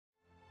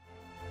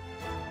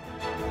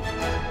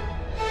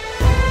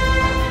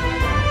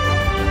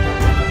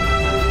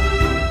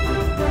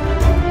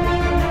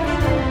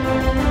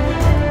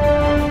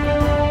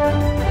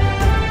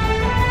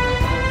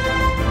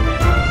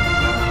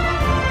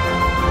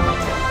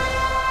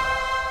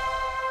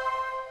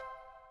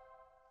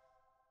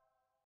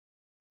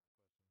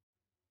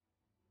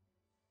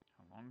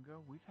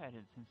ago. We've had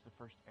it since the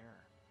first era.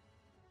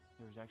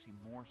 There's actually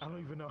more. I don't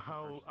even know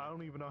how. I don't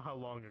era. even know how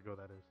long ago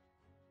that is.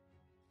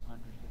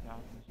 Hundreds of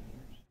thousands of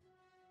years.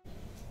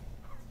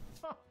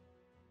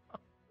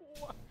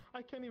 What?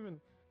 I can't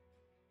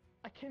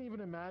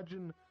even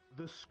imagine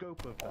the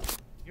scope of that.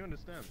 You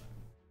understand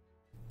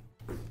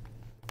that?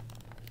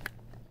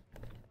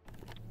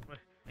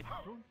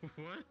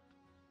 What?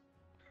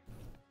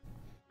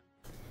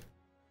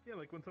 Yeah,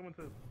 like when someone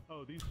says,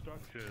 "Oh, these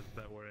structures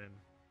that we're in,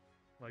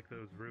 like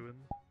those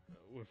ruins,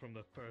 were from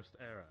the first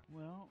era."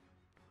 Well,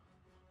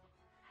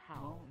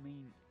 How? I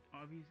mean,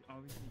 obviously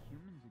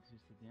humans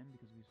existed then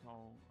because we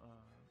saw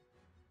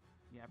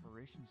the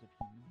apparitions of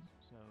humans.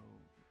 So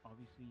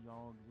obviously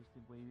y'all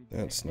existed way back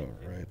That's not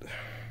then. right.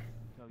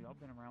 So y'all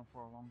been around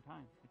for a long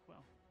time as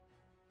well.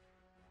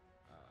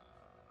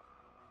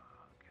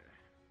 Okay.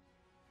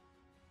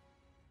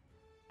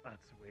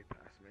 That's way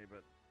past me,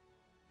 but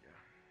yeah.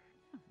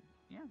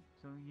 Yeah,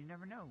 so you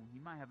never know.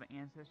 You might have an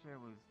ancestor that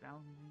was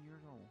thousands of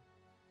years old.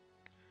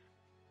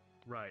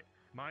 Right.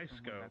 My From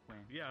way scope. back when.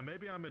 Yeah,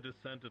 maybe I'm a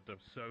descendant of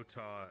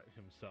Sotar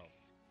himself.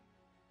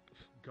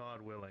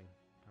 God willing.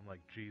 I'm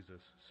like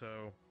Jesus.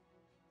 So,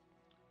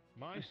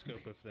 my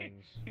scope of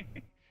things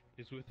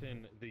is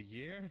within the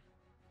year,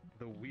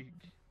 the week,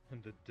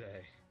 and the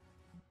day.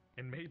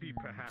 And maybe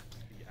perhaps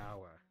the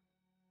hour.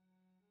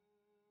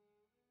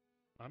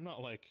 I'm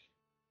not like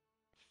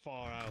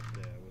far out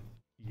there with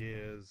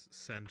years,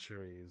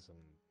 centuries,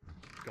 and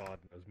God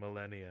knows,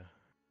 millennia.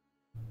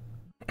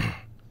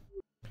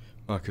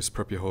 Marcus,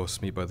 prep your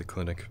horse, meet by the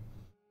clinic.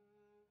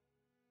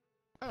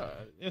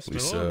 Yes,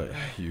 Lisa,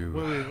 you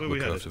where we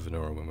look headed? after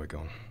Venora when we're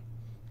gone.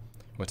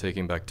 We're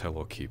taking back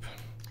Telor Keep.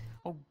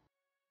 Oh.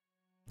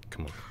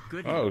 Come on.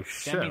 Good. Oh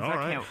shit! That means all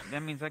right.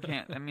 That means I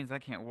can't. That means I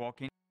can't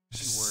walk in.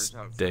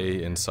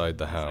 Stay inside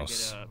the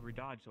house. I get a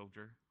redodge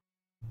soldier.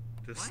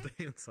 Just What?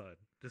 stay inside.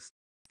 Just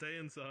stay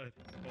inside.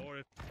 Or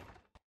if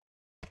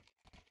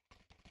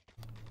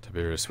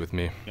Tiberius with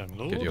me. Young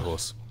lord. Get your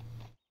horse.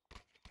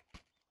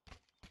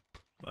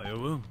 By your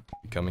will.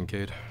 You coming,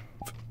 Cade?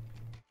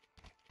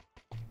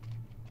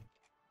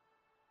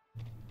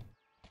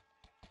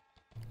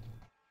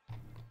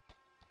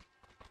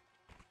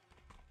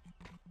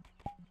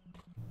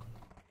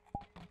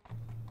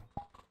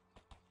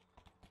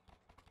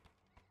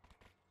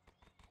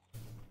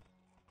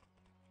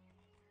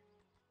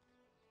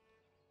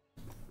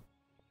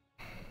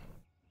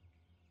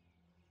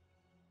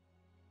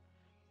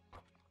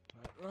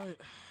 Right.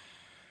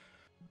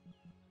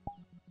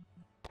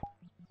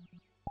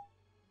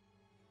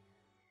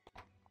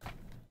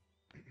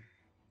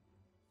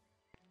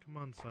 come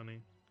on, Sonny.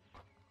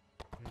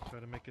 I'm gonna try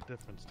to make a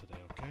difference today,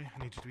 okay?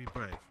 I need you to be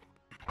brave.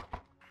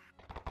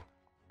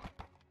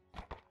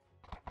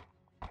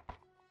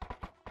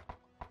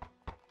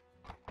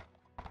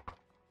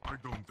 I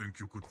don't think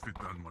you could fit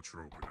that much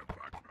rope in a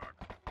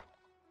backpack.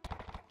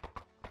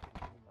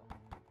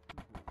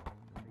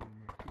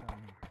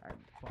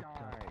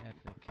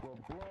 Were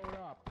blown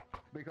up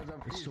because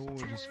of The his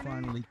sword has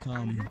tyranny finally and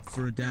come his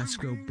for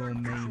Adasco being a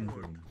Beaumain,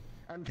 coward.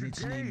 And and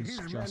its today name is his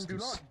men do Justice.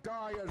 not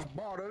die as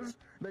martyrs,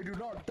 they do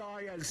not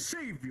die as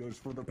saviors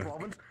for the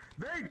province,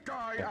 they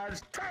die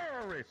as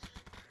terrorists!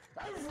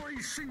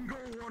 Every single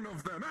one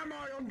of them, am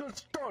I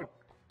understood?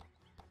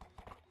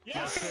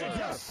 Yes, sir.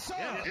 Yes,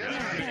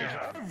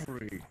 sir!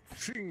 Every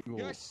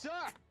single sir.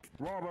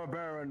 robber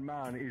baron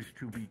man is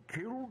to be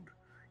killed,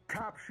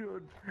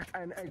 captured,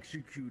 and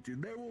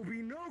executed. There will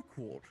be no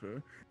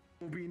quarter,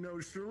 there will be no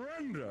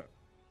surrender.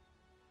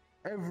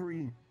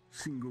 Every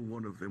single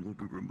one of them will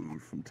be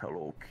removed from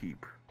Telor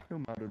Keep, no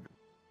matter the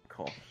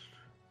cost.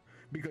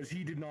 Because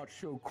he did not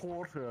show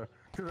quarter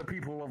to the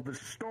people of the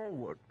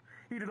Stalwart.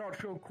 He did not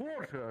show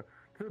quarter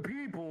to the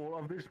people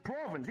of this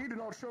province. He did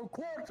not show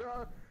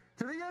quarter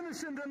to the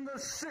innocent and the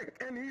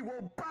sick, and he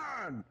will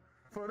burn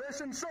for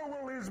this, and so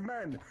will his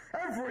men.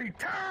 Every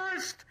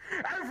terrorist,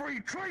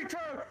 every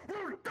traitor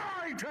will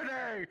die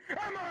today.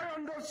 Am I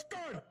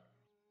understood?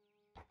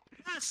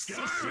 Yes,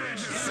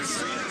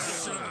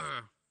 sir.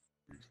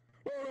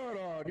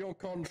 Well, your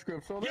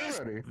conscripts are they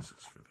ready? This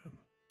is for them.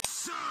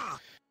 sir.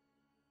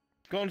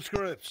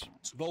 Conscripts,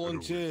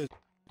 volunteers.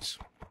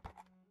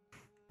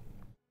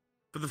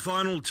 For the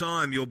final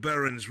time, your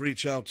barons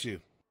reach out to you.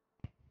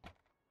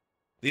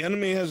 The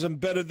enemy has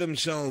embedded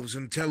themselves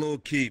in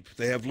Telor Keep.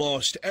 They have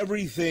lost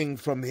everything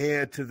from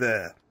here to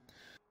there.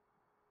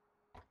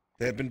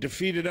 They have been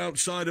defeated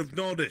outside of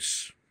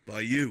Nautis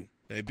by you.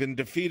 They have been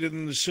defeated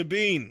in the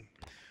Sabine.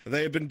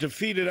 They have been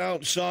defeated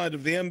outside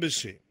of the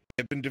embassy.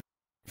 They have been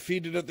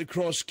defeated at the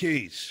Cross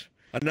Keys.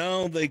 And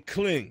now they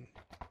cling,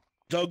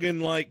 dug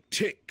in like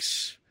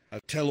ticks,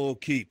 at Telor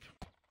Keep.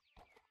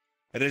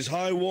 It has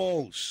high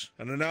walls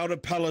and an outer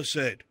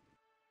palisade.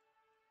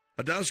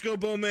 Adasco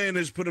Beaumain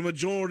has put a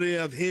majority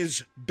of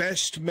his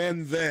best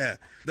men there.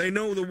 They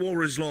know the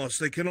war is lost.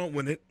 They cannot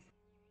win it.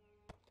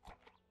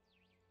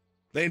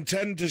 They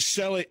intend to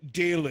sell it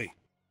dearly.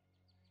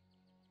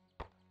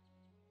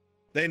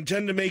 They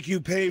intend to make you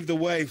pave the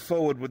way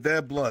forward with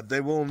their blood.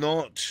 They will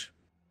not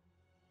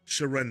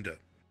surrender.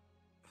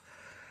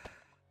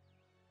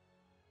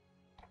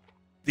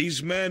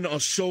 These men are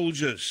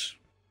soldiers.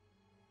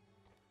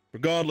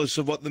 Regardless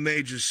of what the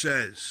Major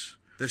says,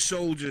 they're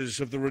soldiers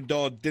of the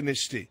Radod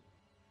dynasty.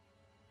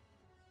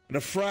 And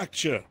a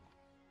fracture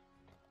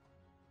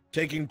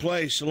taking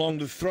place along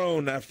the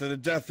throne after the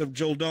death of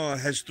Joldar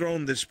has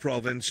thrown this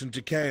province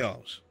into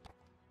chaos.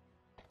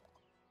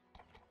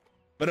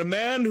 But a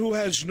man who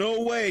has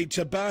no way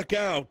to back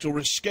out or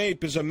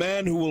escape is a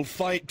man who will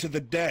fight to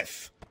the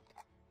death.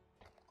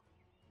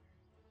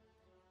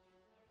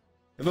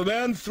 If a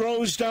man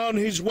throws down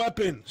his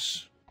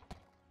weapons,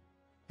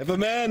 if a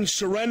man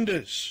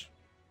surrenders,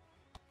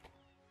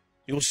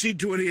 you'll see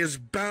to it he is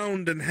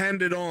bound and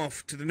handed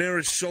off to the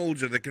nearest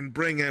soldier that can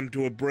bring him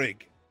to a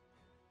brig.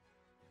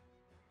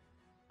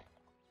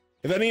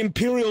 If any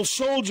Imperial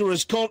soldier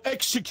is caught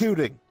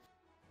executing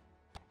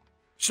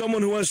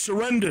someone who has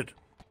surrendered,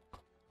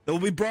 they will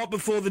be brought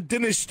before the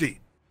dynasty.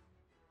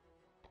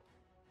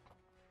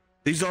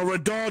 These are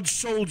Radod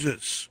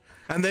soldiers,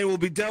 and they will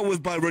be dealt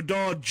with by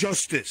Radod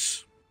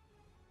justice.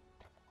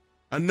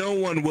 And no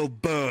one will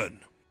burn.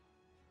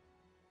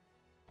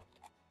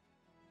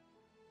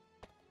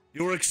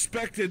 You're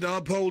expected to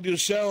uphold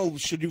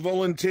yourselves should you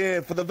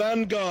volunteer for the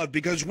vanguard,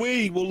 because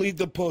we will lead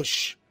the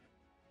push.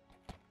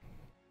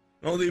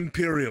 Not the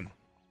Imperium.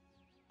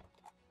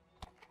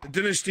 The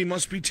dynasty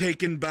must be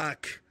taken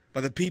back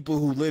by the people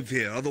who live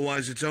here,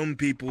 otherwise its own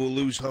people will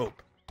lose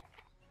hope.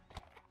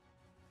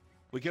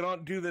 We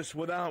cannot do this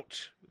without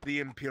the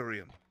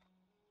Imperium,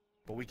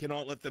 but we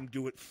cannot let them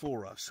do it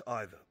for us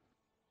either.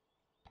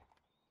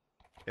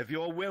 If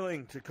you're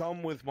willing to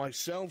come with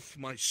myself,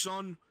 my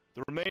son,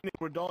 the remaining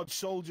Radod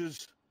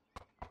soldiers,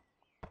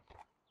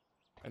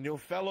 and your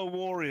fellow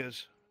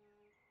warriors,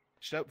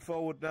 step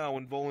forward now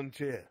and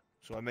volunteer,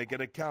 so I may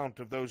get a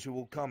count of those who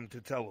will come to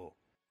Telor.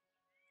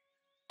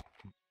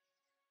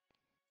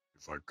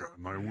 If I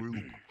can, I will.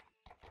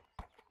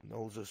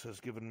 Nolzus has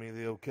given me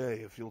the okay,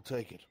 if you'll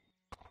take it.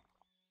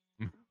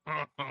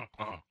 One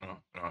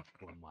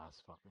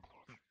last fucking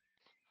push.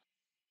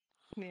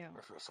 Yeah.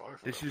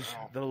 This is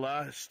the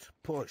last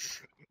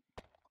push.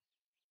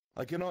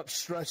 I cannot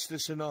stress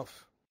this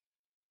enough.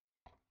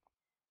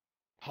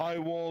 High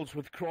walls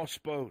with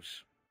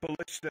crossbows,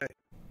 ballistae.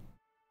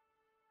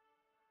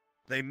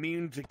 They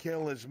mean to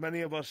kill as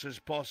many of us as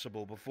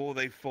possible before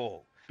they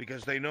fall,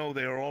 because they know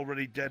they are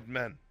already dead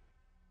men.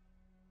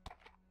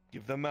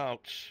 Give them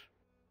out,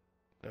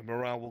 their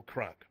morale will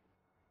crack.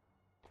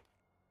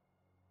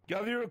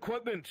 Gather your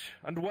equipment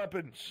and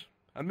weapons,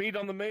 and meet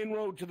on the main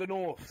road to the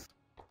north.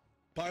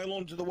 Pile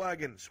onto the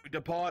wagons. We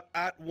depart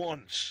at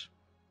once.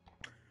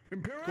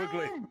 Imperium!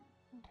 Quickly.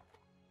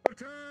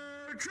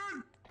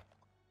 Attention!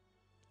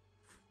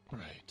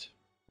 Right.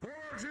 Pull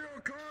out to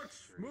your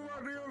carts, move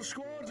out to your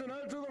squads, and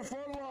head to the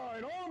front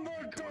line. On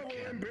the double,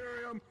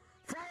 Imperium!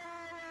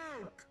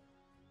 Fire out!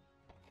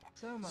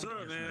 Sir,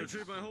 may I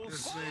retrieve my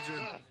horse?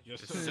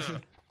 Yes,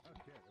 sir.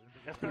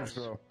 Yes,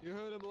 sir. You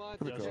heard him, lad.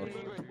 Yes, sir.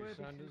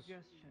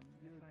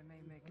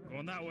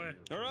 Going that way.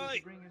 All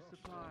right. Bring a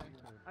supply.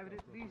 I would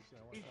at least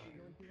issue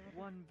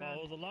one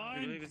Follow the You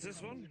line. believe it's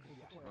this one?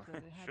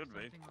 Should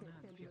be.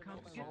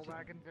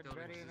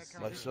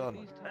 My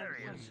son.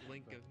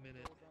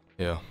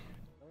 Yeah.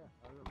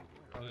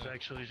 I was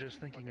actually just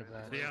thinking of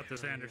that. See out the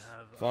Sanders.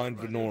 Find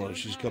Venora,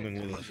 she's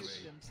coming with us.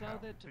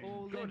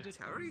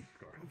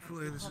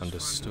 Hopefully this is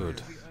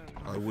Understood.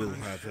 I will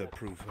have her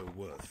prove her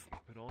worth.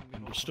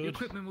 Understood.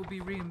 Equipment will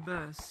be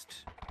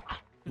reimbursed.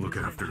 Look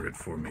after it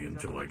for me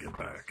until I get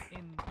back.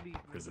 in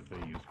Because if they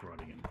use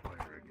Gradia and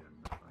fire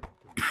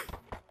again,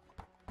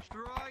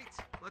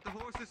 Straight. Let the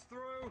horses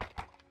through.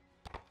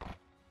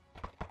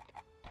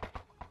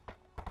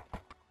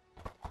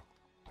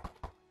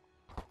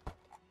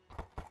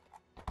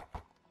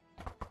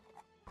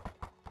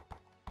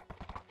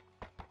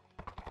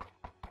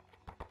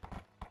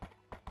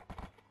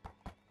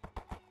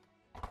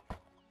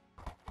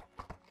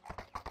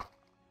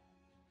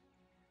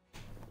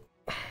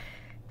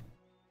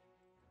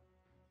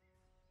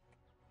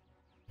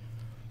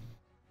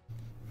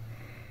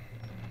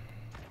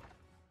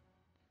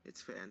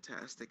 It's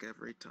fantastic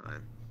every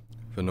time.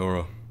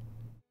 Venora.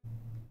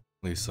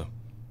 Lisa,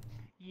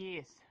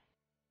 Yes.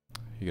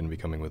 you're gonna be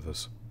coming with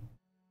us.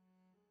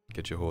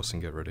 Get your horse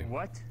and get ready.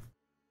 What?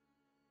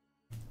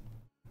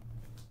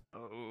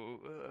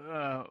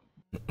 Oh,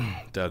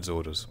 Dad's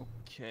orders.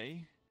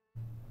 okay.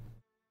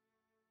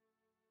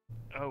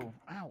 Oh,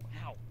 ow,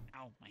 ow,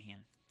 ow, my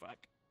hand. Fuck.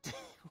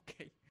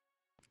 Okay.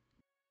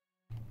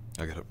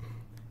 I got it.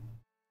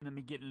 Let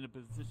me get in a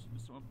position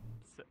so I'm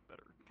set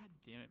better. God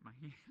damn it, my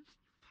hand.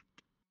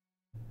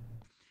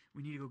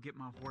 We need to go get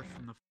my horse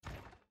from the.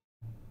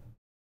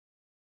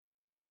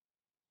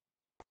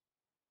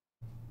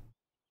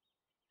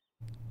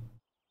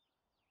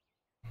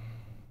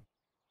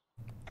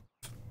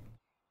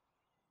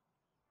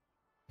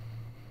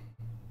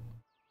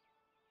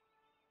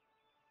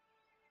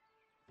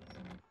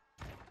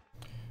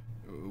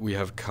 We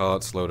have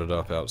carts loaded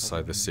up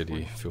outside the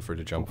city. Feel free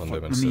to jump on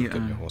them and Let me, get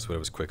your horse,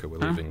 whatever's quicker. We're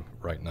leaving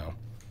right now.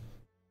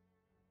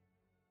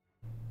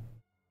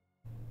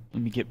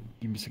 Let me give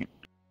me a second.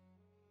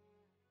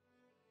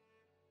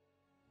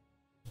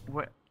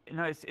 What?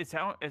 No, it's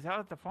out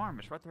at the farm.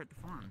 It's right there at the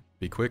farm.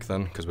 Be quick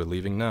then, because we're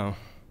leaving now.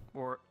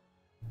 Or.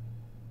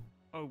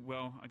 Oh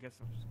well, I guess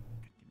I'll just.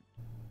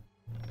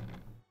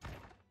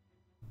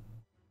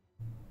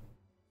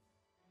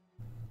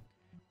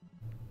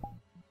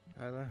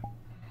 Kyla.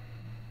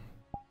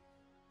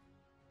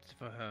 It's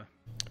for her.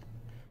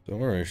 Don't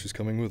worry, she's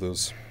coming with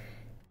us.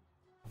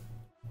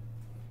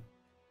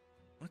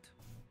 What?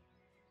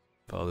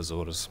 Father's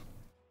orders.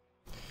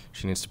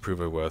 She needs to prove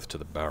her worth to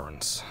the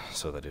barons,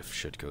 so that if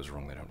shit goes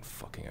wrong, they don't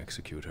fucking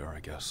execute her, I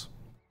guess.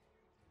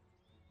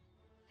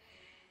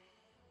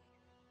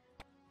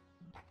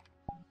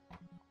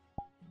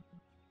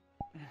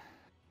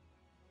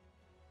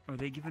 Are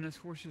they giving us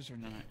horses or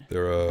not?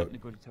 There are. To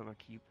go to tell our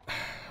keep.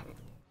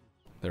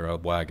 There are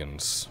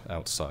wagons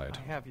outside.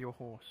 I have your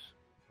horse.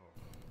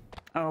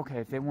 Oh, okay.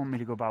 If they want me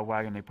to go by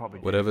wagon, they probably.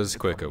 Whatever's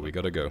quicker, we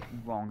gotta go.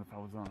 Wrong if I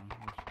was on a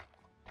horse.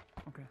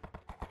 Okay.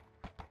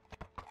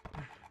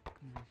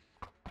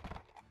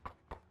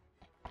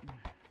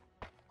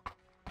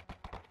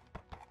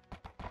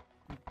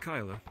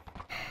 Kyla,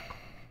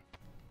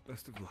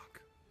 best of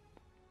luck.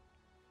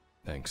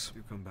 Thanks.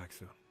 You come back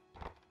soon.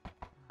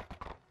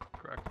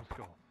 Crack the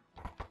skull.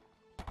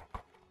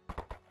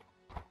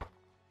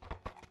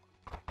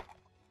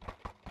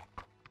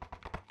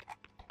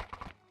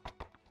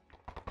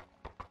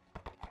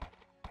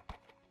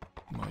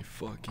 My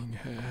fucking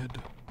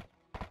head.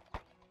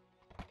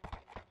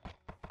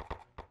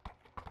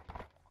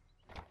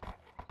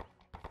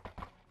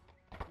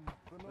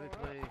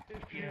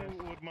 If you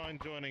would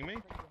mind joining me.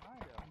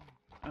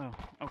 Oh,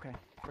 okay.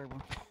 Very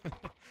well.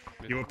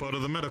 You were part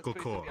of the medical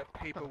corps.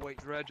 Paperweight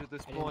dredge at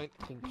this point.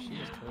 I think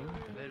she's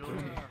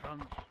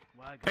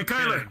Hey,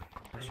 Kyler!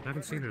 I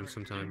haven't seen her in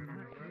some time.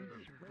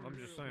 I'm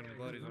just saying, I'm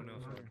glad he's on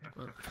our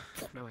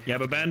side. You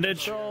have a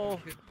bandage?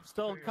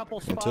 Still a couple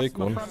I'll spots take in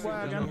the one. front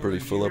wagon. I'm pretty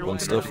full up on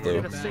stuff though.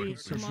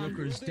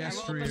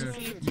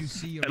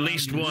 At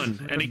least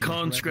one. Any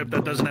conscript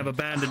that doesn't have a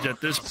bandage at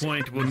this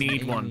point will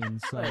need one.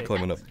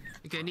 Climbing up.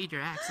 You're gonna need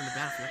your axe on the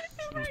battlefield.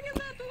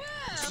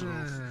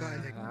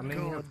 I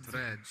mean,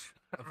 dredge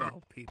of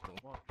all people.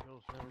 I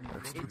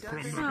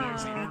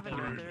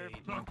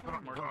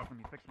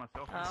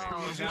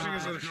was using it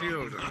as a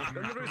shield.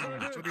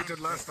 That's what he did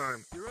last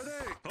time. You ready?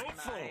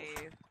 Hopeful.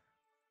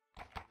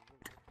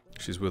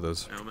 She's with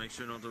us. I'll make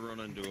sure not to run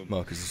into him.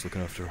 Marcus is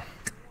looking after her.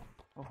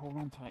 Oh, hold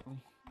on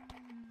tightly.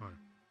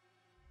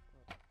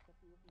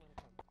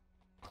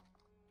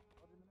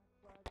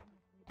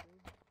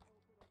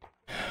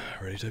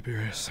 Ready,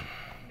 Tiberius?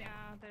 Yeah,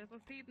 there's a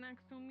seat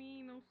next to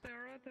me. No,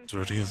 Sarah. As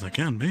ready as I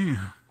can be.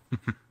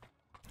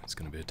 It's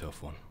gonna be a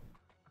tough one.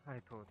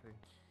 Hi, Torty.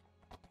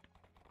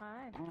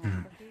 Hi.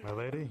 My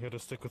lady, you're to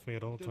stick with me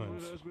at all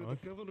times.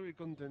 Cavalry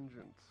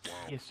contingent.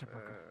 Yes, sir.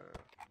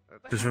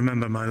 Just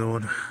remember, my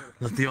lord,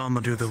 let the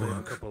armor do the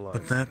work.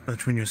 Put that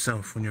between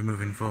yourself when you're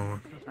moving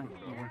forward.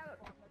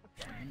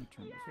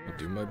 I'll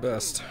do my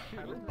best.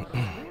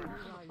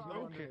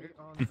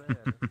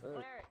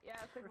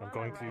 I'm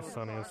going to use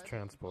Sonny as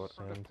transport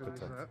and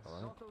protect,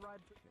 alright?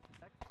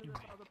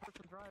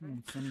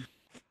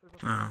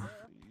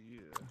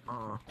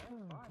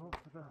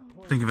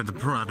 Think of it the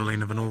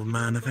prattling of an old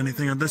man. If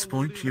anything, at this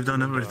point, you've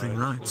done everything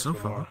right so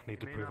far. Need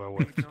to prove our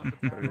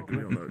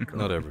worth.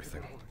 Not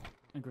everything,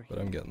 but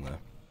I'm getting there.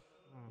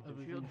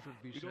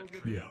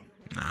 Yeah.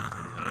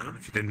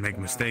 If you didn't make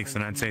mistakes,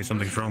 then I'd say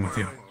something's wrong with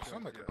you.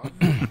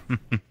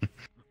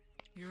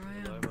 Here I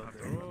am.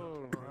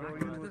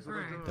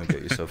 Don't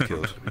get yourself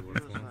killed.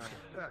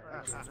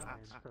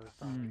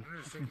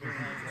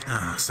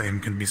 Same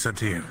can be said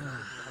to you.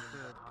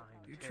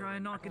 You try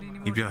not getting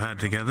anyone. Keep your head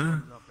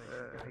together.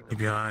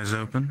 Keep your eyes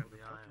open.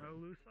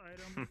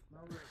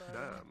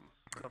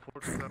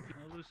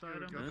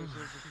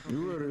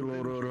 You ready,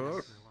 load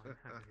up?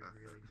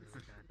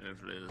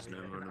 Hopefully there's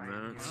no more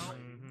demerits.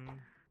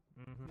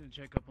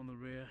 Check up on the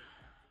rear.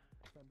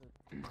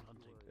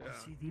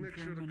 See the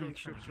Imperium in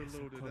action.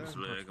 Looks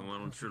like I can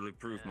well and truly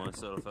prove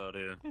myself out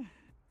here.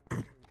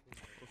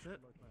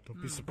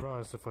 Don't be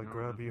surprised if I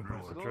grab you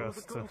by the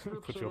dress to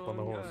put you up on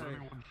the horse.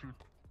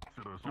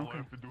 All I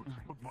have to do is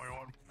put my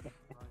arm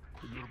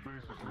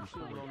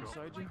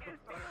Alongside you.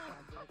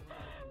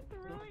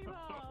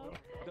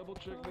 Double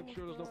check, make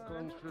sure there's no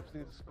conscripts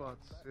near the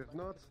spots. If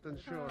not, then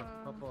sure,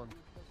 hop on.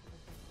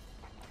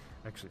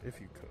 Actually, if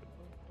you could.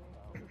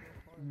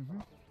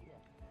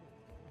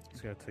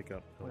 Just gonna take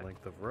out a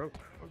length of rope.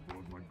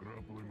 my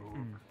grappling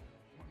hook,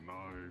 my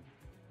knife.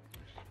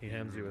 He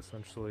hands you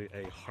essentially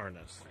a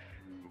harness.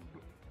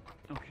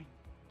 Okay.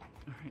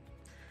 Alright.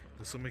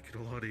 This will make it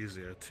a lot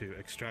easier to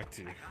extract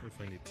you if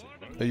I need to.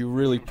 Are you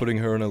really putting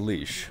her on a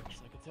leash?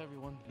 It's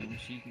everyone.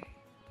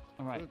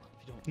 Alright.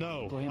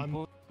 No, Go ahead and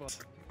pull.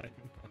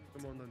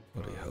 Come on then.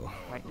 Bloody hell.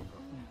 Right.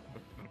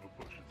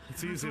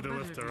 It's easy to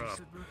lift her up.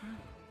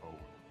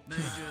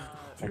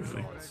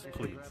 Hopefully,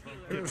 please.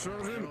 Here,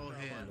 Sergeant.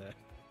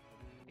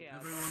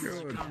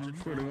 Good.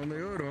 Putting on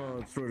the other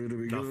hearts, ready to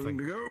be good to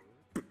go.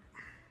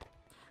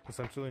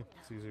 Essentially,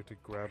 it's easier to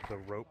grab the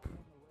rope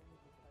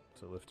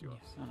to lift you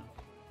up.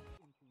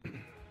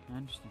 I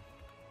understand.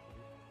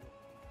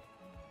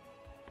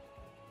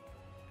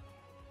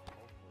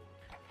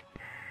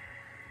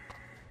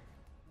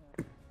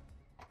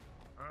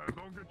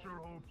 Don't get your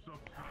hopes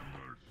up,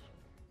 Sanders.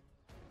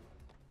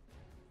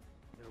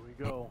 Here we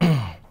go. This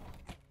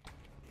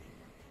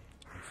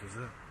is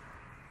it.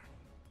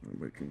 I'm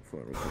making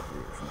final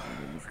preparations and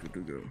then it's good to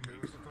go.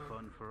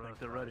 Fun for us.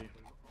 They're ready.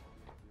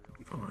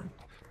 Fine.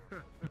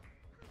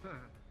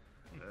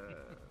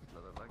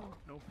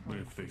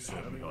 If they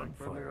set me on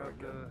fire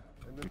again.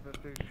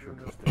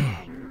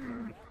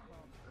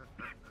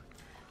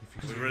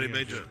 Is it ready,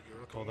 Major?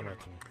 Call them out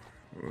to me.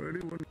 Ready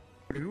when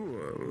you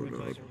are,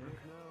 Lord.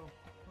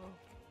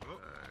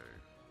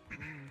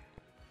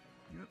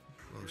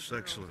 Most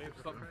excellent.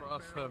 Something for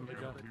us,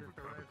 Major.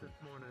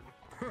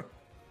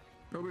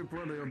 There'll be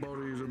plenty of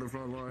bodies in the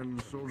front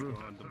lines, soldier.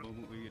 The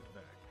moment we get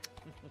back.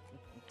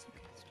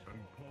 And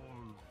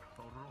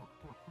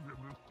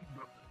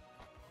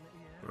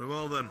Very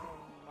well then.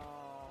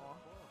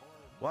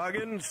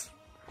 Wagons,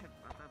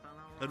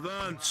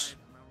 advance.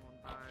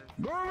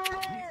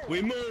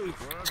 We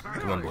move.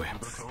 Come on, boy.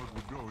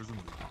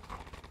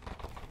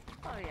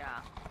 Oh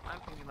yeah, I'm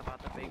thinking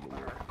about the big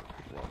bird.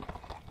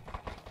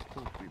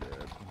 Don't be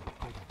dead.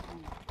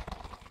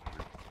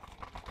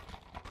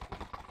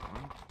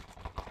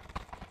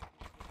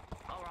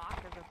 A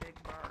rock is a big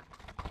bird.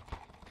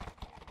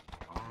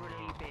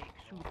 Really big.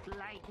 Shoots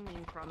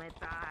lightning from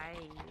its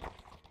eyes.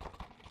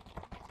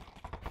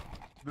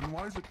 Then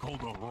why is it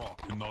called a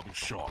rock and not a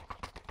shark?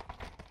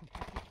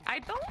 I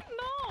don't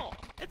know.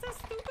 It's a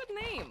stupid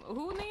name.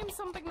 Who names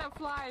something that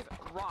flies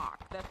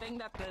rock? The thing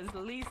that is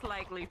least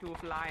likely to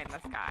fly in the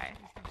sky.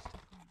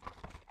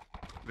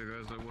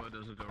 Because the word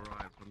doesn't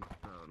arrive from the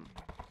phone.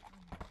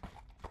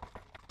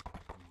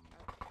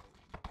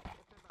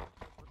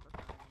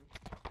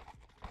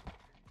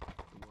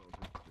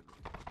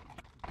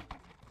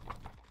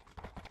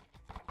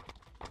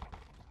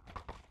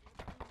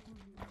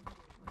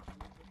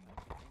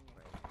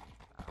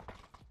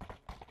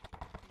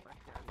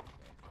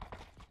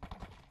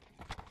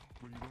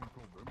 Well, you don't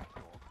call them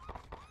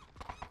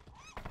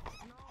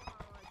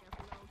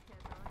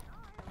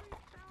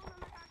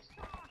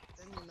sharks.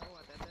 Then you know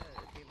what that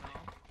is, you know.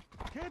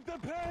 Get the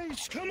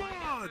pace, come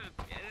on!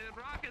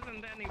 Rock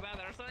isn't any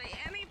better, so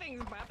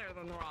anything's better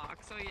than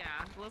rock. So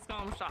yeah, let's go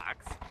on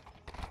sharks.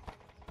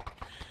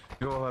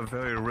 You all have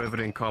very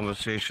riveting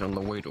conversation on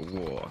the way to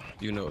war.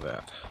 You know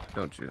that,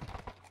 don't you?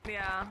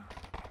 Yeah.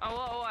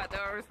 Oh, what? They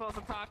were supposed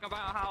to talk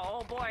about how,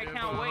 oh boy, I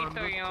can't wait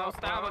to, you know,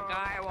 stab a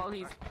guy while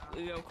he's,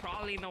 you know,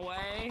 crawling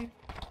away.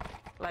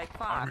 Like,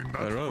 fuck. I mean,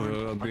 that's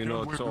There'll be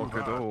no wait talk till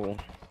at that. all.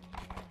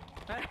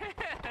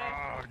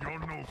 You're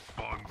no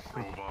fun,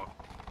 Prova.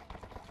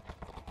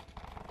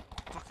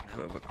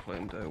 Whoever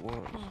claimed I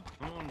was.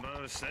 Come on,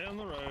 Bo, stay on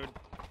the road.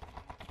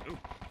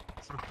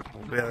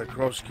 We'll be at the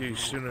cross keys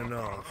soon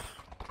enough.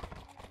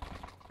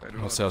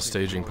 What's our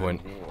staging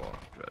point? War,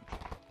 Judge.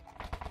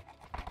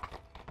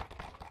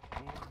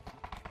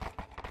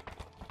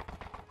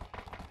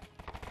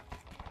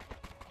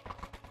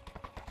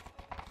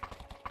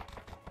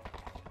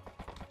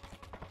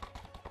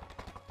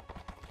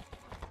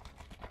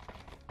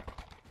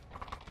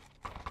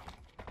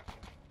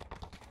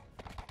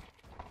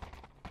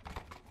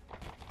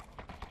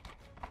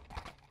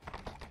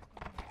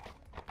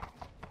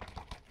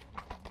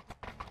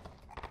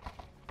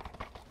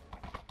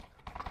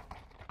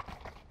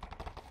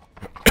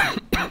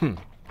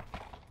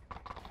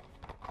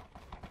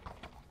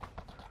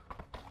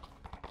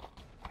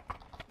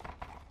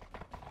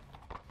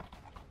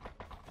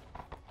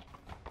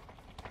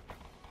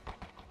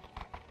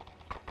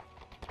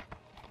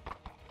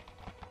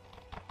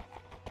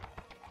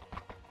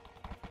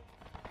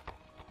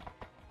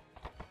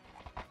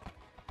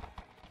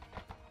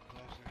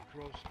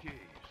 Cross keys.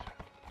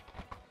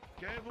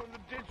 Careful of the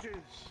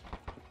ditches.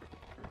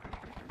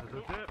 There's a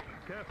dip.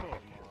 Careful.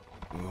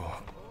 Ooh.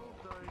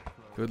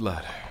 Good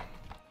lad.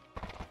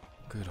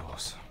 Good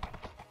horse.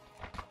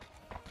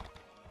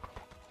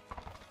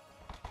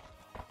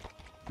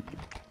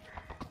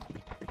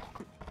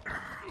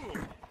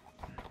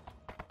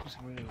 Just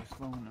really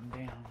slowing them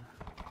down.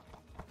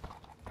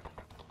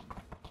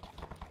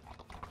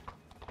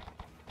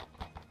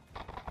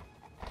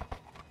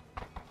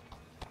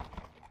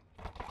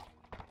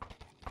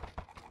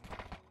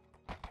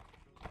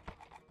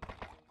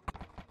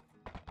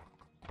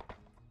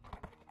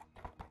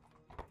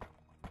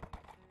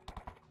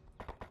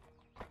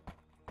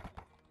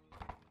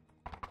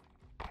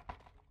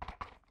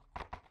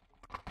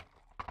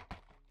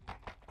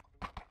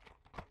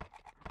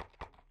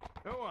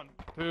 Go on.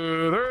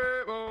 2,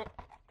 3, go.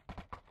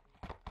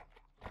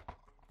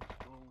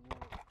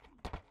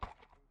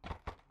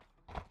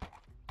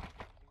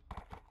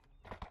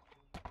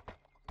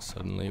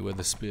 Suddenly we're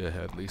the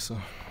spearhead,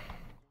 Lisa.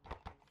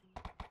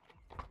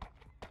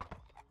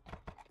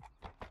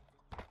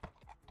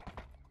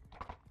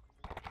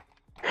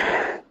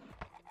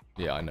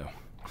 Yeah, I know.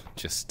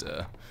 Just,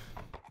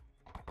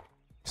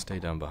 stay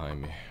down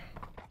behind me.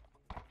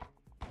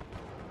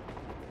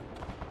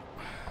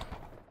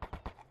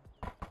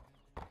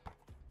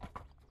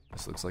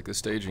 This looks like a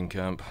staging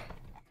camp.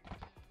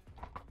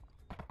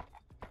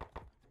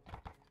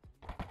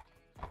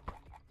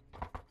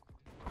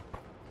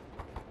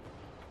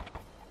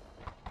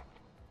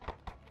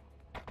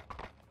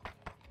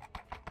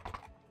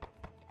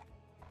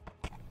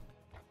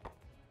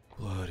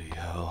 Bloody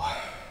hell.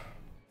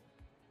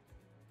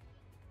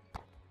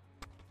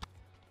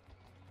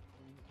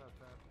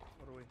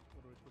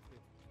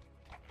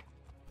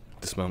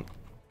 Dismount.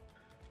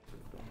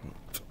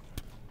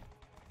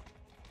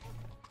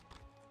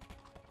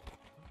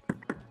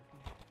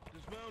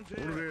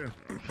 Over there.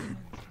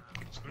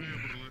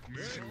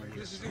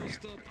 This is gonna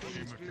stop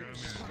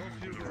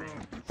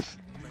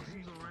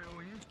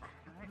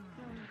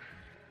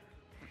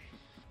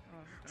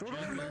So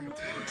then move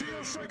to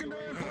your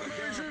secondary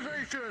formation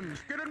stations.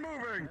 Get it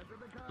moving.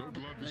 So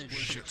glad this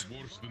place gets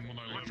worse than when I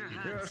left it.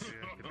 Yes.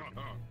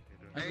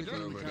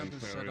 Everything in camp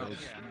is set up.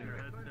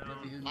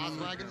 Last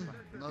wagon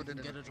loaded.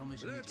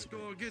 Let's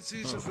go get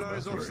these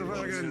supplies off the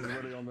wagon.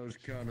 Ready on those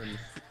cannons.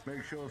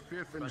 Make sure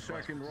 5th and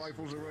 2nd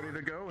rifles are ready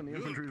to go, and the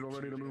infantry are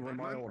ready to move on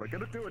my order.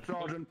 Get it to it,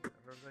 Sergeant.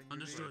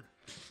 Understood.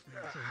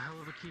 That's a hell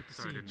of a keep to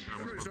siege.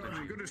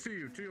 Sergeant, good to see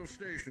you. To your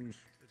stations.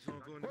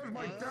 Where's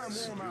my damn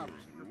warm-up?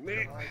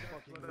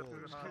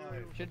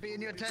 Should be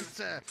in your tent,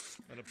 sir.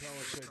 And a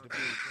power check to be.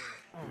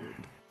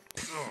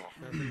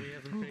 Nothing we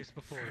haven't faced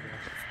before yet.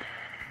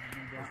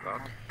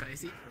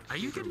 Guys, are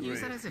you gonna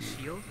use that as a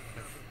shield?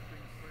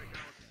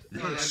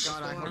 Yes,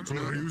 that's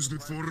what I used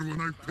it for when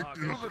I picked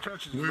it up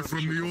away from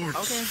the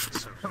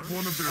orcs. Okay.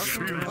 One of their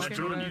shields,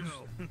 John.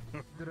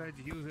 Good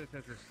idea. Use it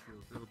as a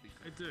shield.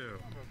 I do.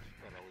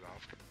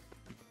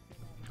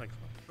 Thanks.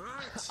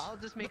 I'll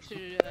just make sure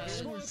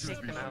to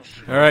take them out.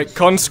 Alright,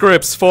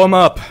 conscripts, form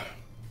up.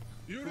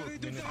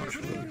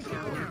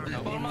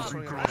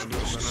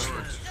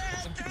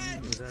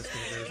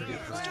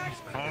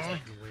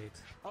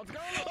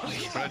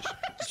 Fred,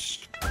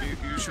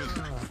 you should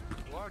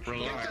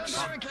relax,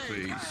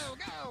 please.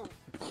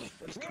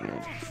 Come on.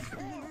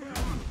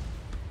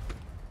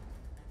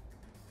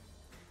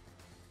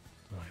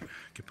 Right,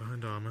 get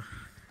behind armor.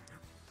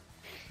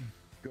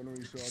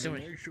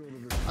 Sorry.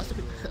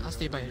 I'll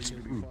stay by you too.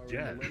 Ooh,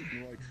 yeah.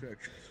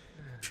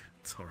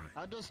 It's alright.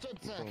 Understood,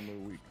 sir.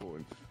 Weak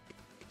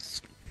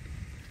points.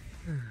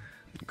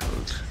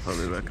 Good.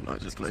 Hardly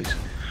recognize this place.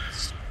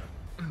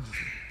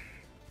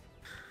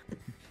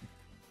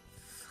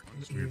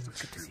 Good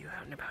to see you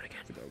out and about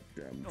again.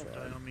 Don't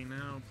die on me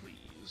now,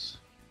 please.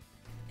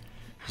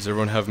 Does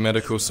everyone have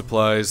medical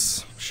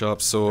supplies,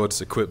 sharp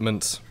swords,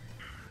 equipment?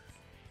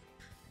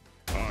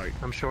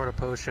 I'm short a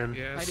potion.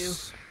 Yes. I do.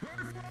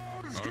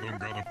 I don't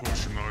got a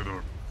potion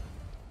either.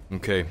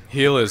 Okay,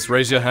 healers,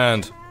 raise your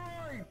hand.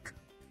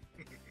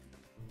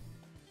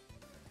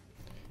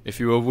 If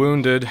you are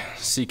wounded,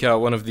 seek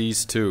out one of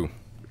these two.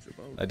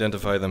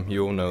 Identify them,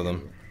 you all know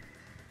them.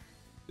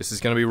 This is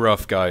gonna be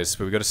rough, guys,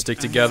 but we gotta stick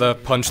together,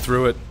 punch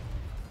through it,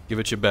 give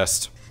it your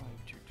best.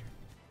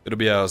 It'll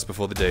be ours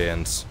before the day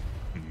ends.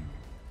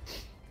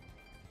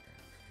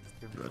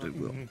 But it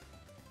will.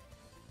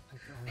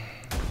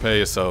 Prepare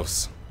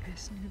yourselves.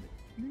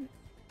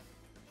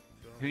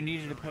 Who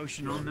needed a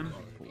potion on them?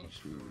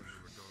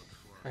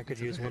 I could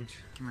use one.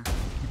 Come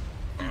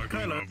I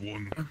can have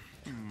one.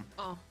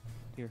 Oh.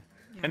 Here.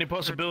 Any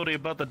possibility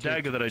about the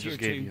dagger that I just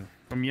gave you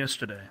from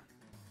yesterday?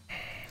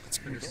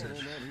 Good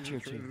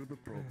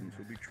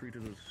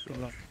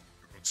luck.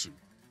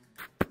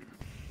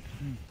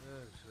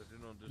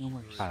 No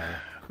worries.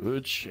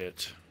 Good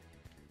shit.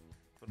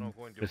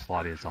 Miss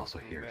Lottie is also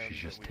here. She's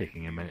just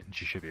taking a minute and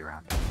she should be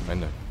around. I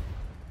know.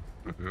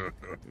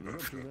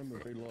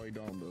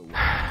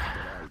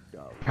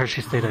 Heard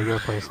she stayed at your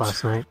place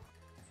last night.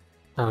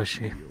 How was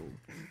she?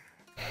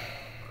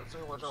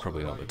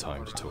 Probably not the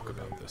time to talk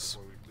about this.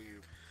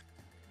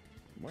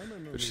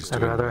 But she's I'd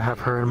doing rather have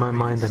her in my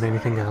mind than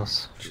anything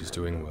else. She's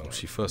doing well.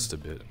 She fussed a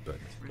bit, but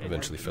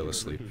eventually fell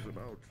asleep.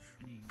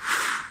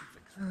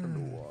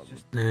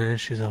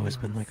 She's always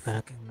been like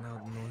that.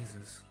 Loud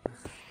noises.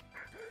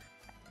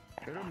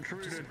 I'm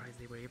just surprised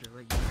they were able to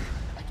let you.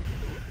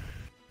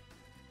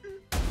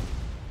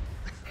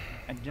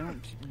 I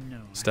don't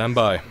know. Stand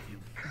by.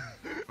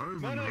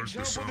 Medics,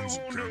 help with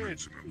the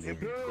wounded!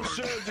 Imperial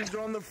surgeons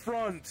on the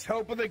front!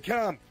 Help with the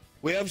camp!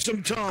 We have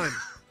some time!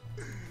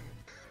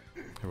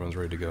 Everyone's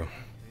ready to go.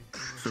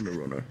 Center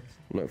runner,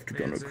 left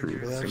gunner crew,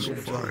 single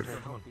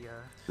 5.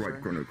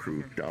 Right gunner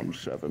crew, down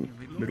 7.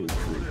 Middle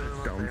crew,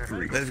 down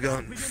 3. They've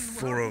got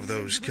 4 of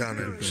those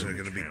cannons. They're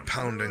going to be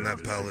pounding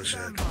that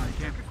palisade.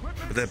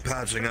 But they're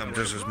patching up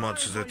just as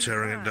much as they're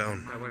tearing it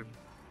down.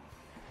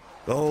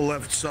 The whole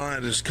left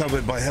side is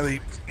covered by heavy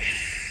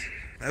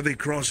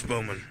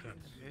crossbowmen.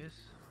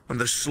 And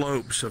the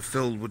slopes are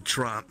filled with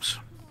traps.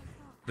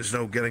 There's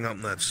no getting up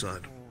that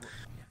side.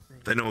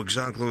 They know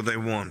exactly what they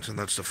want, and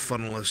that's to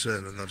funnel us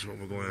in, and that's what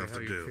we're going to have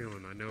to do.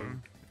 Feeling? I know the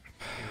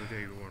other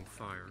day you were on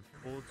fire.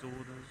 Board's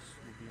orders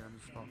will be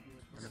unstopped,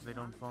 and if they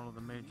don't follow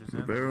the major's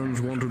The barons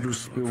wanted to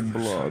spill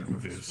blood.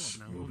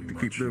 To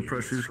keep their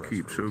precious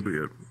keep, so be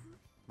it.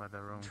 by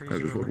their own.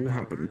 That is what will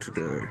happen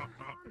today.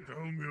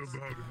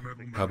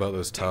 How about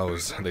those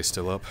towers? Are they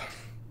still up?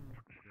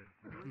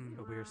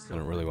 I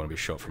don't really want to be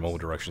shot from all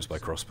directions by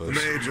crossbows. The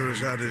Major has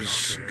had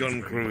his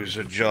gun crews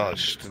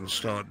adjust and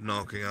start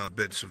knocking out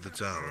bits of the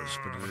towers,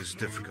 but it is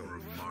difficult.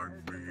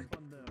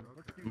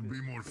 It would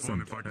be more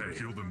fun if I could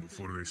kill them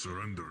before they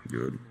surrender.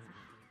 Good.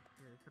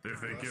 If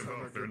they give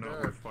up, they're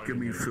not worth fighting. Give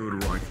me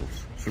third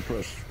rifles.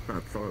 Suppress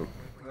that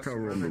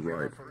tower on the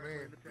right.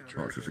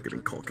 Archers are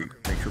getting cocky.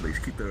 Make sure they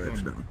keep their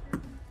heads down.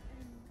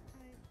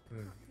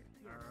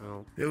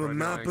 Well, You have a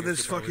map of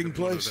this fucking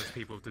place?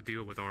 People to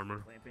deal with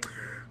armor.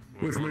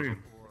 With me.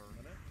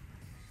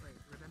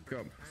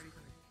 Come.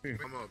 You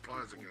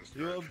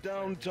have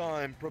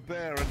downtime.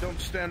 Prepare and don't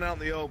stand out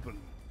in the open.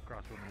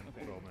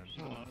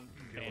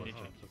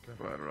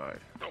 Right.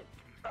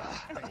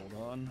 Hold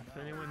on. If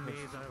anyone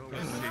needs,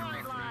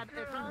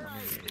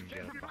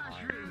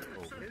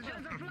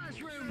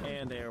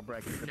 and they are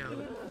bracket.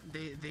 No,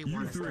 they You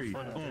want us to three,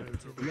 funnel up,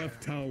 through to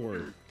left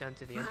tower. down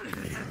to the end.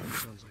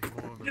 Sounds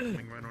like more of it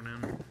coming right on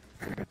in.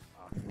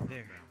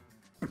 There.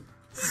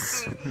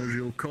 Here's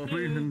your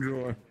copy.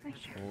 Enjoy.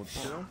 Hold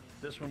still.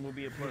 This one will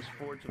be a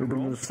 +4 to We've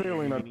been roll.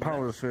 sailing at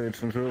Palisade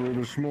since early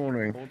this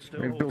morning.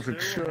 They've built it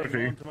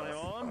sturdy,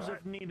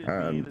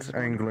 and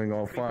angling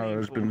our fire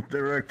has been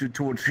directed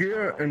towards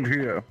here and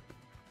here.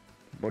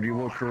 But you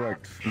were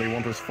correct. They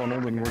want us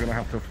funneled, and we're going to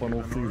have to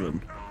funnel through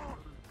them.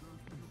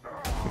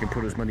 We can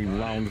put as many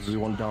rounds as we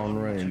want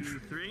downrange.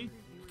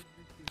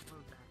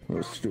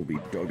 They'll still be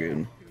dug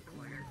in.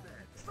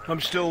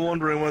 I'm still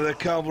wondering where their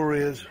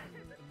cavalry is.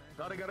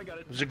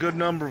 There's a good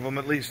number of them,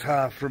 at least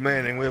half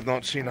remaining. We have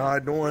not seen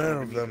hide nor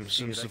hair of them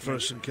since the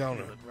first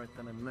encounter.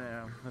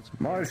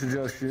 My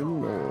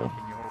suggestion, or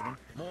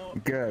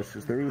guess,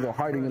 is they're either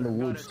hiding in the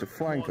woods to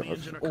flank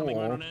us,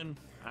 or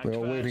they're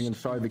waiting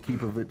inside the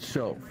keep of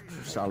itself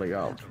to sally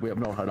out. We have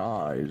not had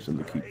eyes in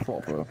the keep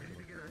proper.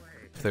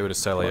 If they were to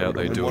sally out,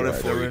 they'd do it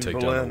before you take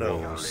down the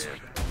walls.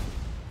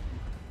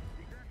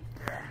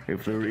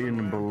 If they're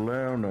in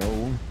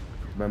Balerno,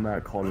 then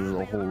that causes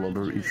a whole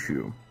other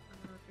issue.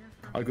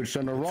 I could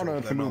send a runner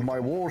to move my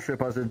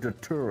warship as a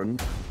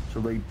deterrent, so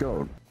they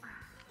don't.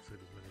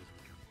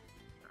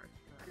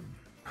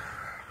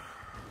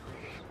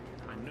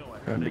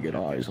 And to get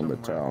eyes on the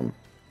town.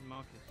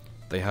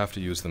 They have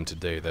to use them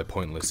today. They're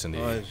pointless in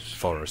the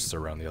forests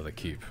around the other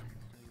keep.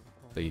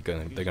 They're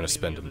gonna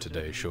spend them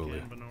today,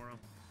 surely.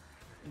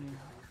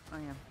 I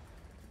am.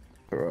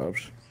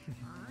 Perhaps.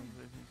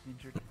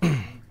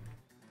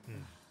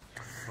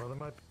 Well, there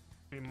might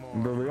be more.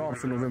 Though the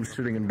option of them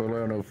sitting in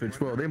Balerno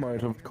fits well, they might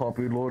have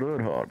copied Lord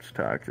Erdhart's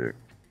tactic.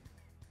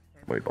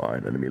 Wait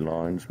behind enemy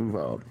lines, move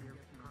out.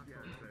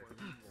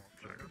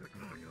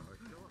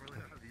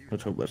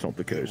 Let's hope that's not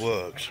the case. It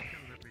works.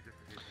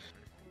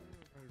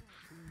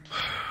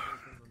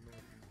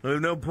 They have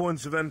no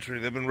points of entry.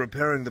 They've been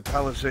repairing the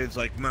palisades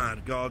like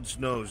mad. God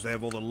knows they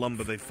have all the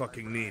lumber they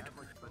fucking need.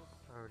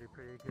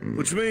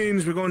 Which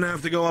means we're going to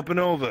have to go up and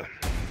over.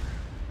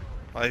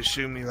 I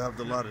assume you have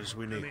the ladders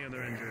we need.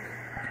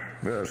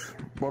 Yes,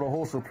 but a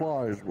whole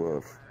supply is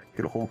worth.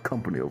 Get a whole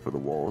company over the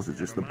walls, it's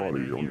just the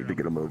bodies you'll need to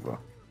get them over.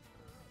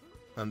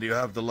 And do you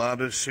have the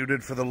ladders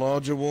suited for the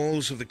larger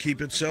walls of the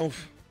keep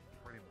itself?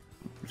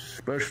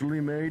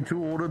 Specially made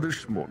to order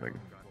this morning.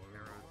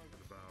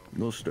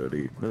 They'll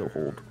steady, they'll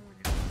hold.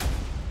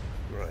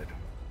 Right.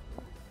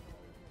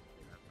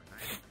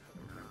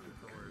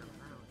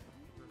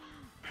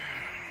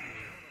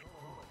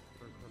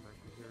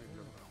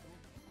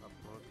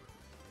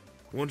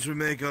 Once we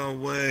make our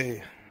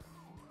way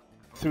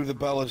through the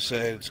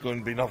palisade, it's going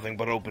to be nothing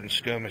but open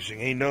skirmishing.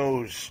 He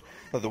knows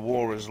that the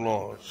war is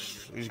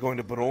lost. He's going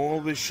to put all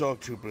of his shock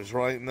troopers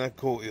right in that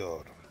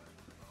courtyard.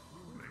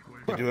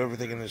 To do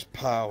everything in his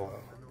power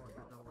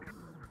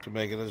to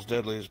make it as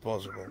deadly as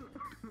possible.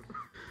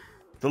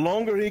 The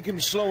longer he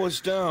can slow us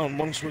down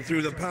once we're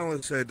through the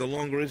palisade, the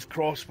longer his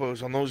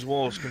crossbows on those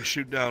walls can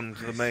shoot down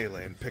into the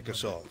melee and pick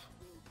us off.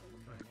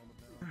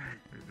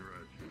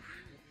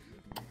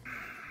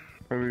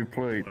 Heavy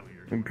plate.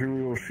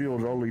 Imperial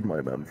shields, I'll lead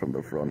my men from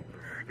the front.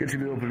 Get you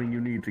the opening you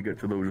need to get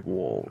to those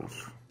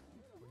walls.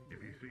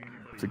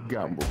 It's a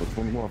gamble, but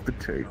one we'll have to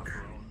take.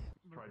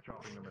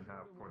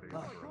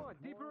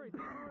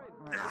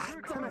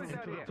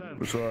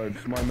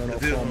 Besides, my men are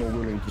far more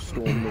willing to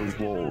storm those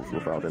walls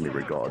without any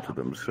regard to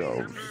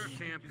themselves.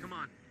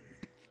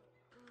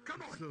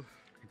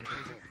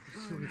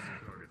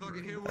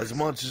 As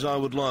much as I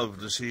would love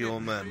to see your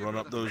men run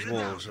up those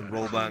walls and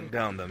roll back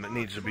down them, it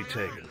needs to be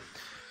taken.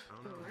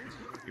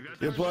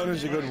 Your plan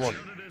is a good one.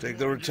 Take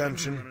their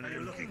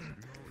attention,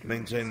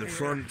 maintain the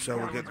front, so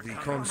we'll get the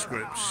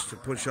conscripts to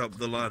push up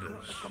the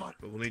ladders.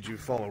 But we'll need you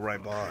to follow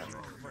right behind.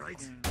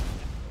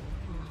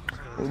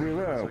 We'll be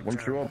there.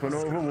 Once you're up and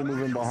over, we'll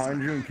move in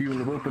behind you and keep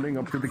the opening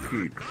up to the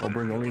keep. I'll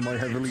bring only my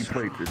heavily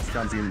plated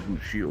champions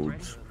and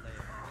shields.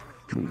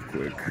 Move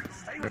quick.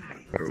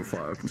 Arrow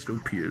fire can still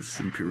pierce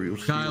Imperial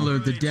steel.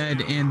 Skylar, the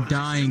dead and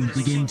dying,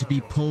 begin to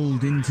be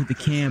pulled into the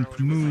camp,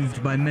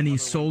 moved by many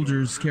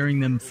soldiers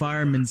carrying them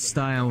fireman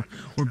style,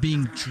 or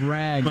being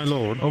dragged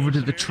over to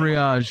the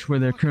triage where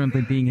they're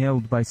currently being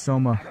held by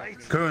Soma.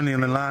 Currently in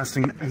the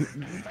lasting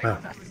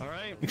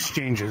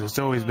exchanges, it's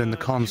always been the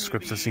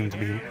conscripts that seem to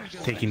be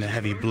taking the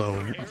heavy blow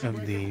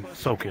of the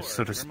focus,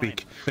 so to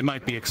speak. They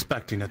might be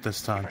expecting at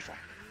this time.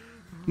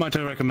 Might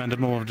I recommend a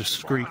more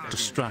discreet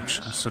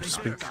distraction, so to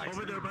speak?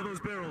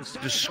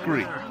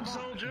 Discreet?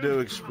 Do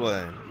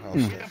explain.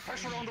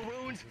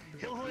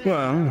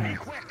 Well,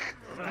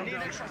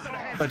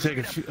 I take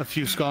a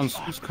few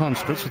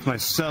conscripts with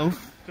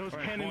myself,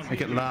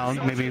 make it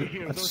loud,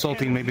 maybe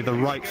assaulting maybe the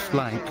right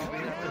flank,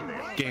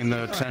 gain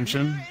their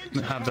attention,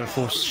 have their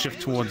force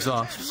shift towards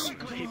us,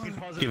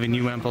 giving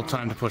you ample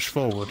time to push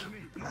forward.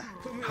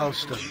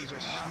 Halston,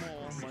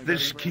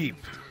 this keep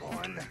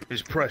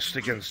is pressed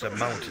against a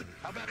mountain.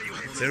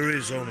 There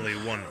is only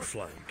one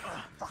flank.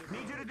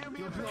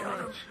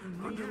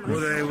 Were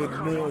they with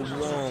more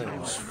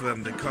walls for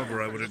them to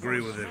cover, I would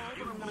agree with him.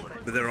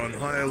 But they're on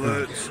high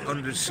alert,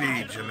 under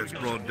siege, and it's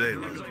broad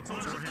daylight.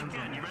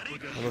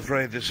 I'm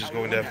afraid this is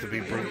going to have to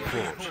be brute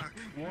force.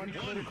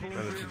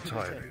 And its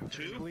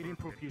entirety.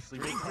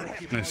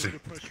 I see.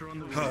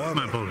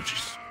 My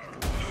apologies.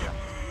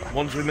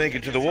 Once we make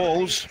it to the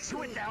walls,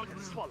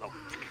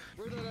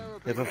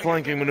 if a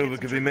flanking maneuver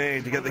could be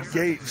made to get the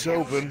gates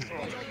open,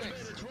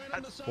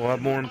 we'll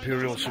have more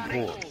Imperial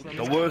support.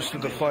 The worst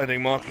of the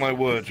fighting, mark my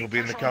words, will be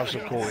in the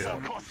castle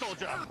courtyard.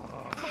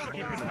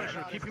 We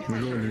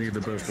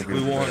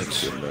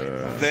want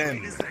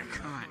them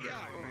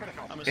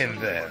in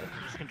there,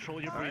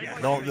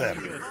 not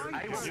them.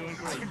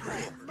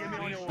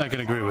 I can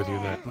agree with you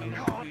there.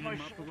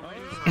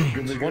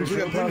 Once we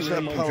get past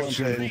that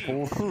palisade,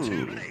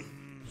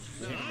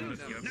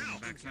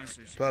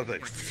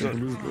 perfect.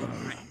 Good.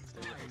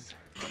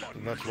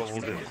 And that's what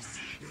we'll do.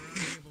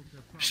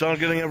 Start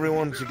getting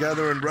everyone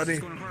together and ready.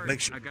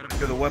 Make sure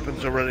the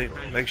weapons are ready.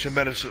 Make sure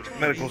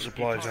medical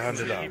supplies are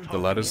handed out. The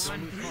ladders.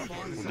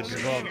 We'll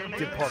be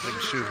departing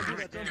soon.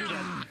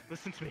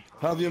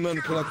 Have your men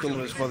collect the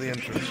ladders by the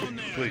entrance,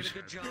 please.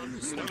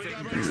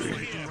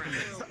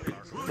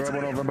 Grab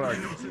one off the back.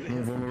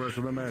 Move on the rest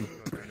of the men.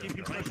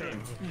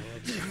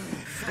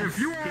 If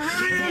you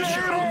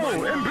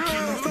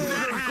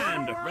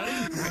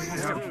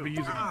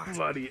are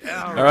ready,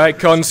 Alright,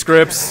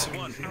 conscripts.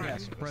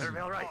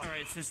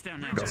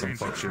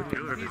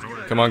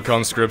 Come on,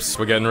 conscripts,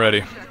 we're getting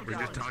ready. We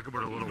just talked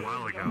about it a little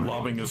while ago.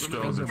 Lobbing a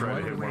stone to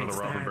try to hit one of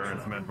the robber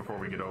barons men before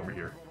we get over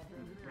here.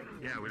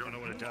 Yeah, we don't know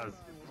what it does.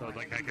 So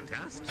like I could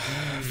test?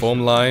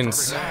 Form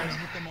lines.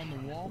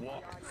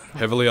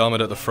 Heavily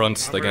armored at the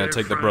front, they're gonna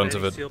take the brunt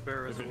of it.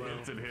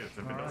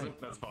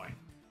 That's fine.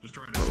 Just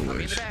trying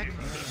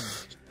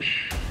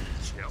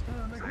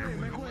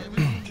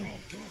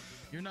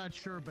You're not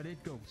sure, but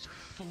it goes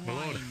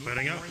Malone,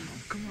 letting up.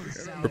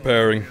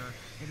 Preparing.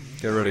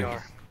 Get ready.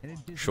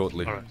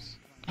 Shortly.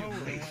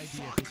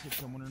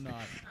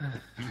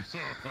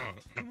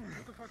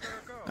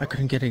 I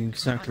couldn't get an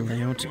exact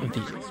layout of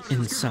the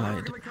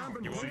inside.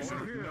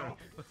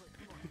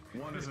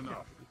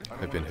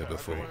 I've been here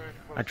before.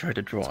 I tried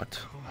to draw it.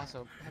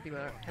 Also,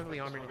 heavily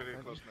armored.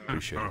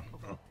 Appreciate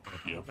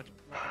it.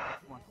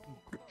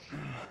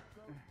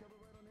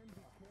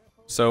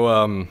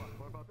 So,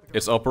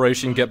 it's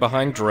Operation Get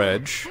Behind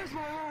Dredge.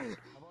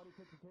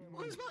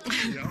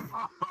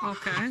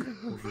 Okay.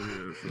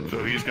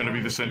 So he's going to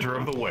be the center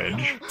of the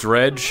wedge.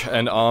 Dredge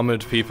and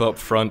armored people up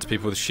front,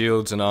 people with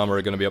shields and armor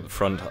are going to be up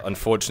front.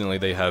 Unfortunately,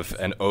 they have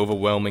an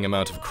overwhelming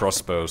amount of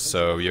crossbows,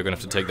 so you're going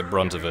to have to take the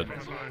brunt of it.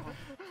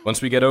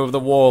 Once we get over the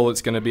wall,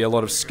 it's going to be a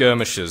lot of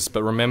skirmishes,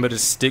 but remember to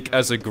stick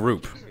as a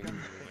group.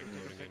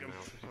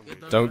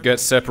 Don't get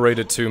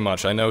separated too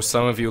much. I know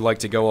some of you like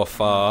to go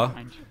afar.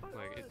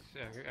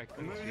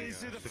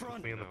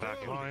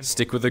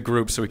 Stick with the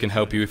group so we can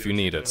help you if you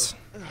need it.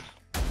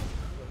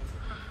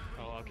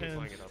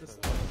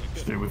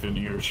 Stay within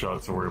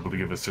earshot so we're able to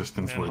give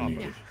assistance when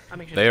needed.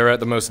 They are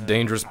at the most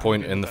dangerous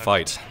point in the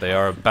fight. They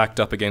are backed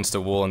up against a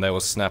wall and they will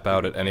snap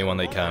out at anyone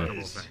they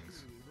can.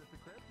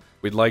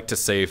 We'd like to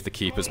save the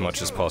keep as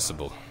much as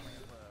possible.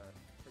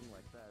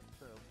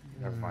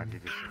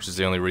 Which is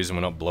the only reason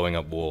we're not blowing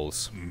up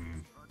walls.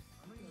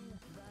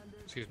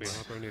 Excuse me,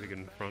 Hopper, I need to get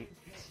in front.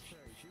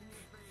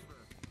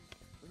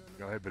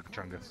 Go ahead, Big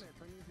Chungus.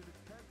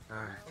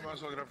 I might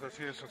as well get up there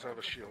here since I have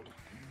a shield.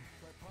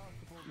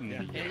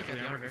 Yeah, you can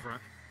get over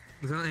front.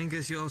 Without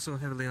Angus, you also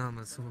heavily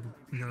armored, so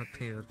not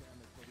appeared.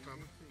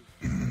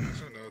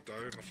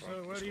 So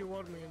where do you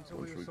want me until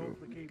we assault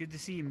the keep? Good to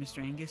see you,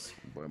 Mr. Angus.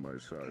 By my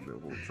side the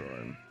whole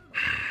time.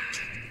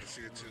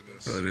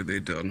 What have they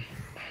done?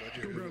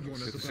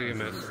 Good to see you,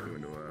 miss.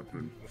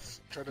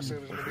 Try to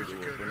save as many as you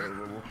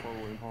can.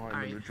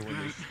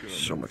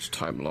 So much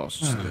time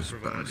lost to this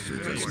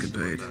bastard's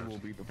escapade.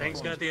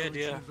 Thanks, got the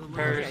idea.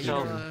 Prepare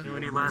yourself. Do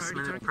any last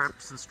minute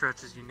preps and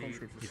stretches you need.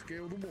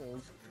 Scale the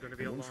walls. It's gonna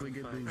be a Once long we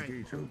get fight. those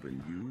gates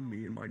open, you,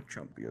 me, and my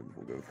champions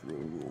will go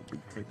through. We'll be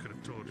taken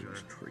told you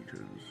as that.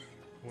 traitors.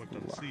 Want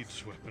that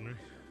siege weaponry?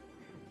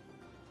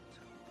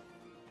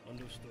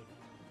 Understood.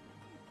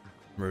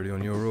 I'm ready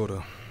on your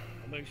order.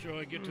 I'll make sure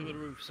I get to the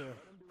roof, sir.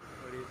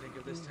 What do you think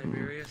of this,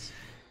 Tiberius?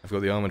 I've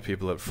got the armored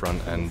people up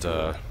front and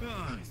I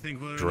think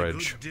we're Dredge. in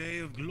a good day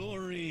of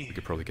glory. We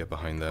could probably get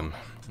behind them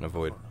and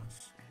avoid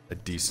a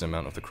decent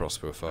amount of the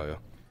crossbow fire.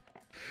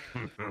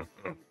 I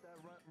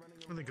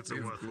think it's a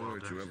Give worthwhile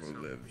glory to task. whoever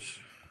lives.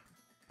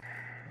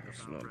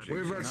 That's not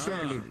We've Jesus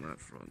ascended. on that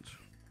front.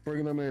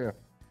 Bring them here.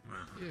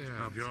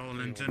 Yeah. If you're all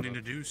intending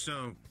to do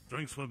so,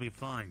 drinks will be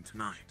fine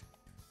tonight.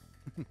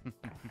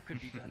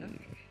 Could be better.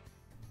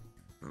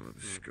 I'll have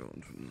a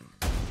scone from them.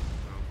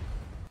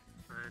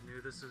 I knew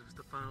this was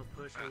the final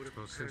push. I would have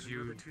Well, prepared since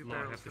you another 2 lot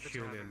barrels have for the the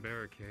shield tavern. and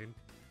barricade.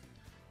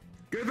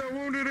 Get the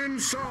wounded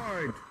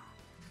inside.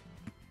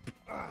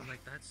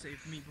 Like that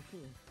saved me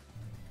before.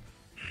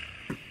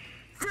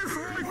 Fifth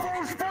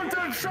rifle front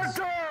and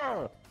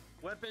center.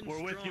 Weapons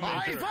We're with you,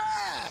 drawn. Major.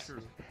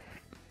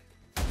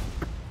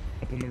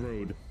 Up on the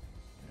road.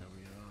 There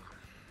we are.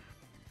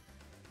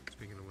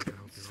 Speaking of which, I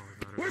hope you're all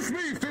about it. With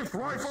me, fifth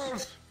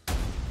rifles.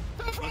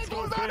 Let's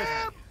go,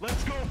 Fifth!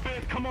 Let's go,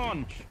 Fifth! Come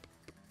on!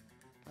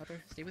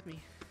 Otter, stay with me.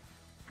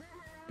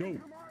 Go.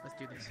 Let's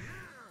do this.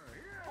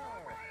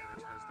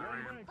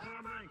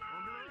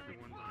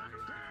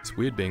 It's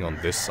weird being on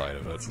this side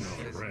of it.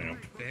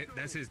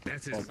 That's his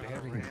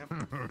bearing.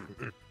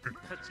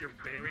 That's your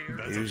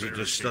barrier. Use it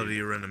to study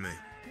your enemy.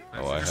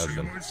 Oh, I have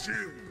been.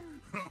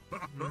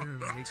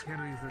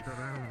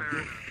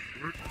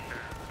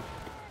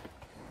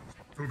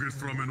 Took it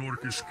from an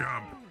orcish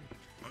camp.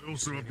 I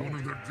also have one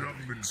of their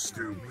gentlemen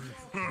stew.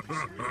 Yeah,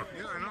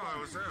 I know, I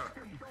was there.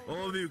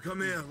 All of you,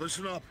 come here,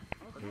 listen up.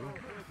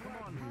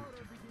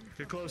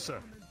 Get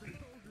closer.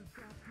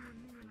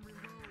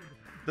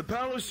 The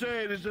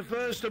palisade is the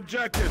first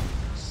objective.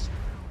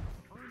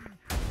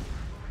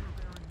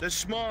 They're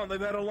smart, they've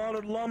had a lot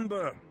of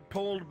lumber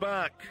pulled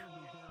back.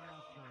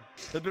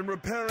 They've been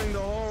repairing the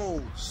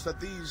holes that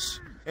these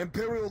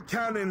Imperial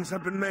cannons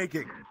have been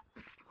making.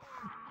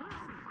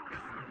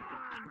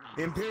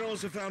 The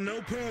Imperials have found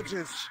no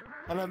purchase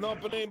and have not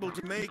been able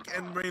to make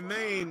and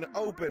remain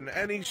open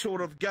any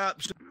sort of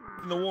gaps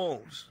in the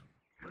walls.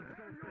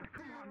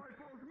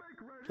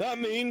 That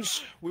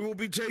means we will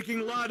be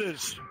taking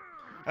ladders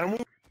and we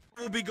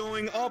will be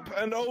going up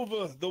and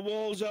over the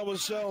walls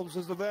ourselves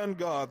as the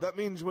vanguard. That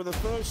means we're the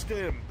first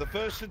in, the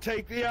first to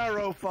take the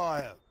arrow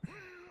fire.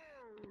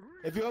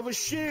 If you have a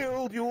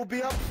shield, you will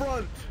be up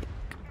front.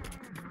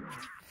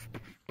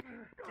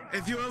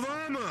 If you have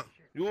armor,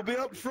 you will be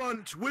up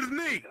front with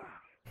me.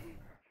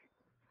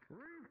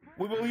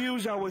 We will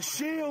use our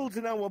shields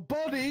and our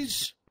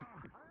bodies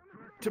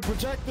to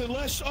protect the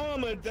less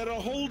armored that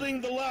are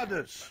holding the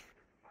ladders.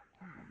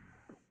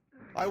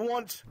 I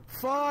want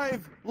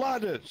 5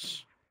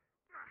 ladders.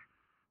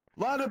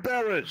 Ladder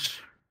bearers.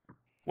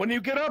 When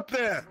you get up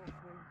there,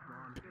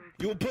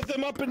 you will put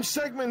them up in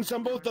segments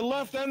on both the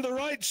left and the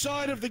right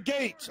side of the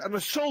gate and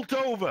assault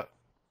over.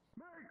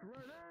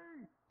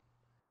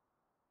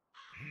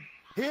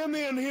 Hear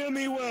me and hear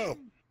me well.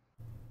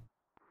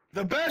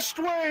 The best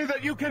way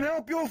that you can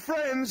help your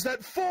friends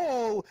that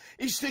fall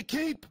is to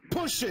keep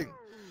pushing.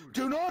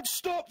 Do not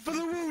stop for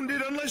the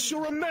wounded unless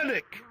you're a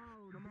medic.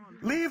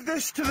 Leave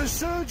this to the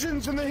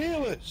surgeons and the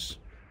healers.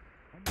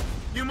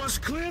 You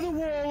must clear the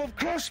wall of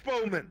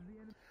crossbowmen.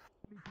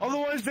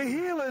 Otherwise the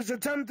healers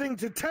attempting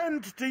to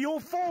tend to your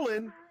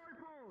fallen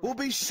will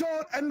be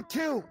shot and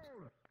killed.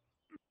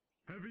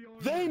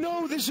 They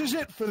know this is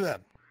it for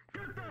them.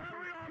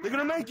 They're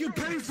gonna make you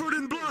pay for it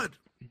in blood.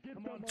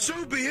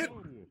 So be it.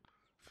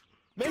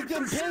 Make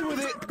them pay with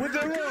it with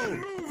their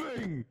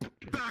own.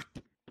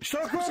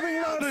 Start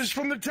grabbing ladders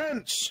from the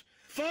tents.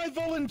 5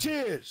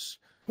 volunteers.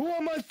 Who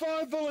are my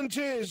 5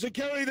 volunteers to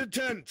carry the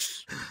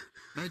tents?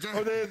 Or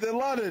the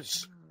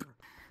ladders?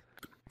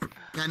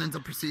 Cannons are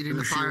proceeding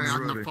to fire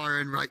on the far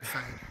and right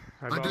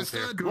side.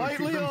 Understood.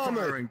 Lightly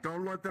armored. Firing.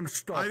 Don't let them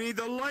stop. I need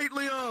the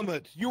lightly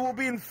armored. You will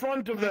be in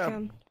front of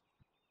them.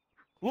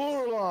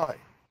 Lorelei,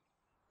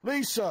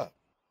 Lisa,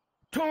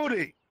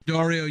 Cody.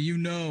 Dario, you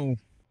know.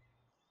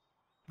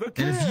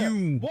 And if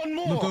you One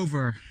more. look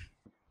over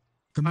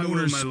the I will,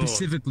 mortars my lord.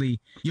 specifically,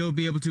 you'll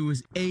be able to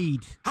aid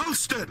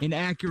in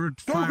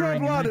accurate Go grab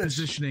firing and ladders.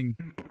 repositioning.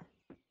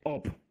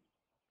 Up.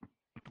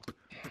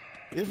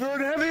 If you're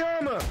in heavy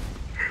armor,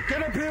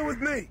 get up here with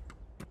me.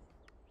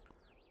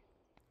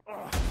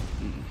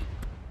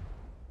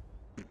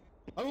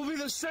 I will be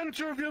the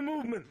center of your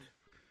movement.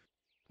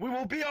 We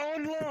will be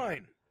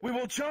online. We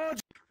will charge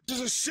is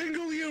a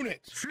single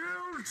unit.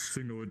 Shield!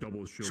 Single or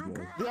double shield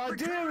wall. The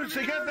idea is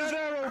to get that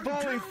arrow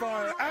volley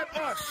fire at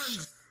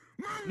us,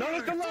 not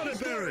at the ladder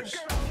bearers.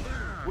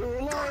 We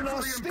rely on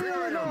our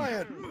steel and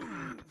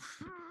iron.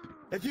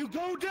 If you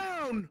go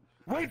down,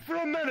 wait for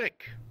a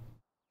medic.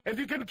 If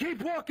you can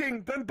keep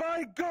walking, then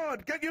by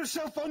God, get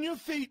yourself on your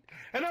feet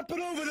and up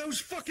and over those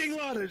fucking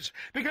ladders,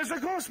 because the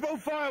crossbow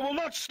fire will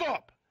not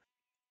stop.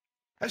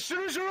 As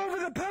soon as you're over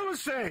the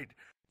palisade,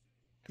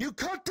 you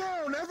cut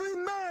down every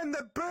man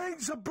that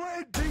brings a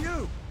blade to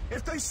you.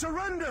 If they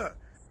surrender,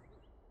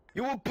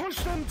 you will push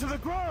them to the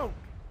ground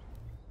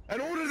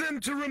and order them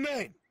to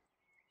remain.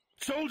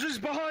 Soldiers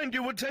behind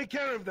you will take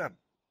care of them.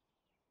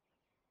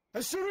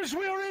 As soon as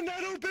we are in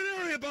that open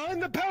area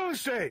behind the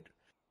palisade,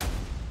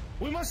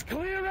 we must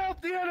clear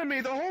out the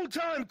enemy the whole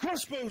time.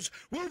 Crossbows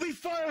will be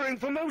firing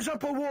from those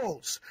upper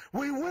walls.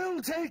 We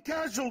will take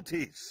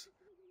casualties.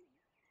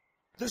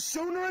 The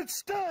sooner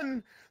it's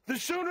done, the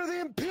sooner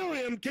the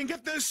Imperium can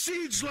get their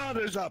siege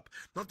ladders up.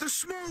 Not the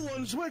small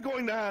ones we're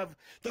going to have,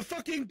 the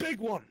fucking big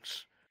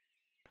ones.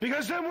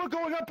 Because then we're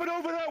going up and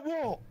over that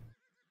wall.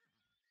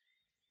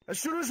 As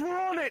soon as we're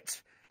on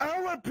it,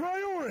 our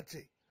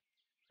priority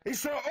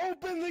is to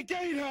open the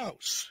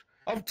gatehouse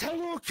of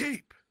Telor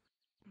Keep.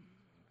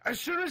 As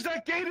soon as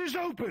that gate is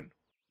open,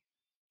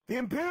 the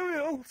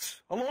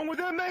Imperials, along with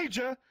their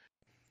major,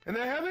 and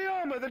their heavy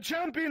armor, the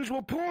champions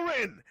will pour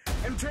in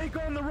and take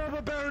on the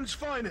robber baron's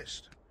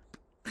finest.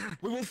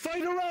 We will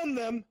fight around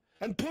them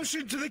and push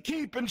into the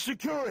keep and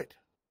secure it.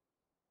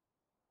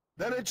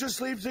 Then it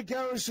just leaves the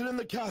garrison in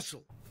the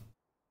castle.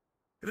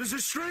 It is a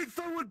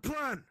straightforward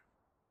plan.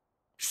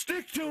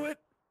 Stick to it,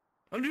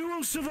 and you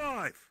will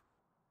survive.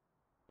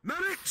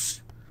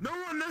 Medics, no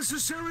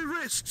unnecessary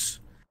risks.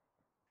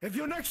 If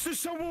you're next to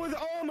someone with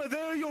armor,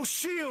 they're your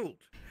shield.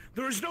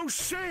 There is no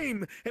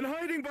shame in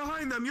hiding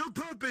behind them. Your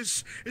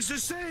purpose is to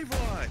save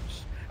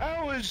lives.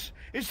 Ours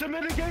is to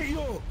mitigate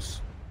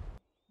yours.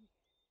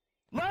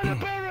 Ladder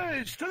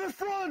bearers, to the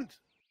front!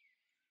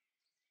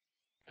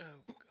 Oh,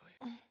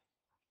 God.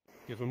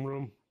 Give him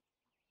room.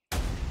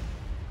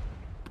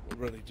 We're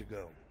ready to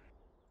go.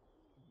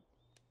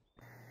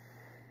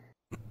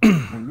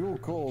 Your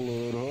call,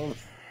 Lord Hunt.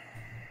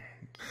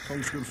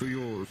 Conscripts are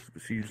yours to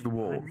besiege the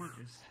walls.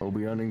 I'll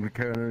be handing the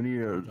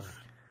cannoneers,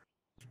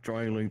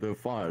 triangling their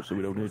fire so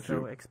we don't hit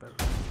you.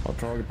 Our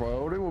target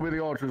priority will be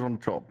the archers on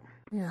top.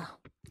 Yeah.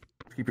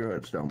 Keep your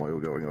heads down while you're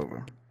going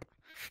over.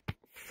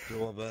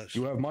 Do our best.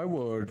 You have my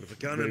word. If a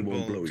They won't blow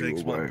cannonball you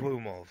takes my away.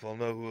 plume off, I'll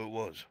know who it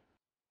was.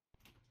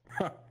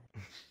 Clear at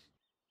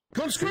the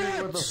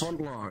Conscripts!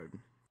 front line.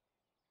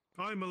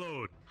 Aye, my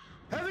lord.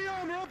 Heavy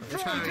armor up They're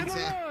front in trying the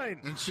to-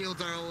 line! And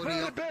shields are already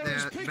Ladder up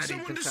bearers, there, pick ready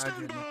someone to to charge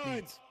stand them.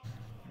 behind!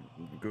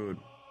 Good.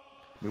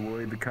 We will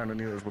aid the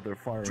cannoneers with their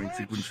firing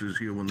sequences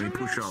here when they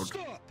push out.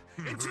 Stop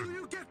until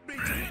you get me!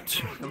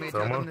 Let me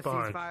tell them to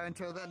cease fire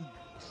until then.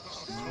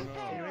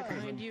 Right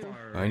behind you.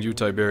 Behind you,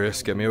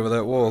 Tiberius. Get me over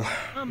that wall.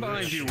 I'm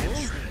behind you,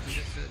 Wolf.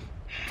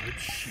 Good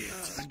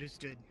shit.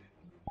 Understood.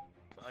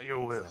 You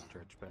will.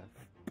 Stretch path.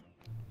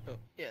 Oh,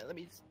 yeah, let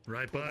me...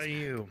 Right by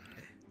you.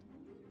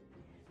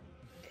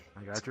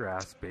 I got your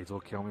ass. Bates will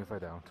kill me if I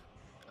don't.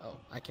 Oh,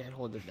 I can't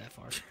hold it that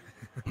far.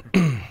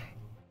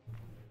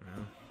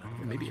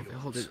 Maybe if I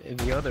hold it in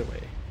the other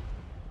way.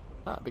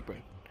 Ah, big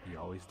brain. You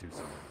always do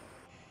so.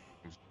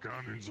 Those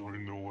cannons are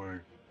in the way.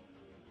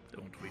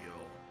 Don't we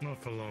all?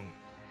 Not for long.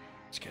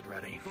 Let's get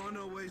ready. Find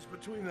no ways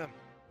between them.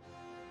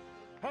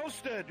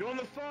 Halstead, you're on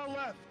the far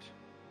left.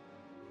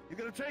 You're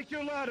gonna take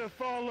your ladder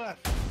far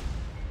left.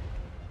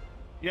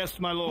 Yes,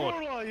 my lord.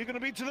 Morla, you're gonna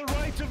be to the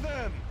right of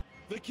them.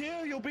 The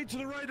Kier, you'll be to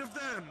the right of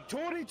them.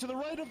 Tori, to the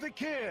right of the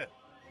Kier.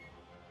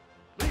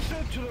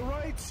 Lisa, to the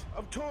right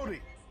of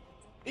Tori.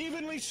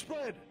 Evenly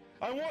spread.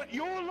 I want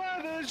your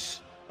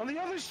ladders on the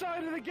other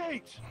side of the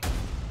gate.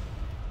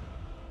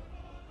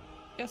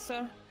 Yes,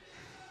 sir.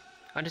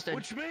 Understood.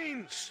 Which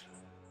means...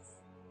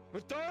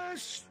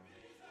 Matthias?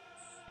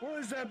 Where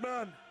is that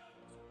man?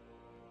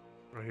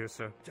 Right here,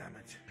 sir. Damn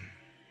it.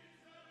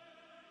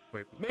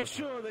 Wait. Make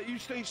sure that you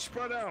stay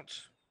spread out.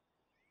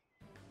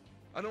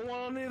 I don't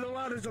want any of the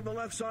ladders on the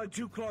left side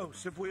too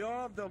close. If we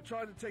are, they'll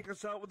try to take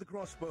us out with the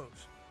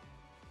crossbows.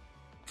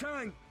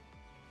 Tang,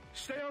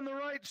 stay on the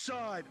right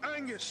side.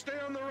 Angus, stay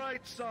on the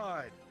right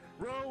side.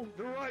 Row,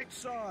 the right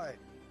side.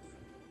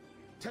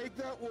 Take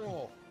that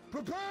wall.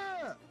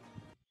 Prepare!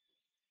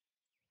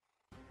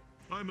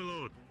 Aye, my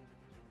lord.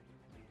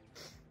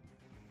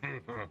 Right.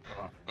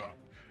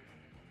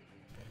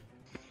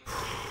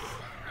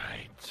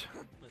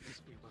 Let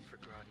this be one for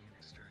Gradia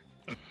next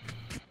turn.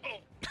 Oh,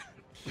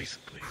 please,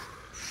 please.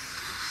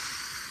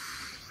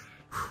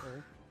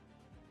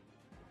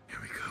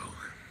 Here we go.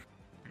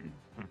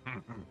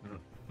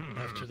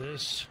 After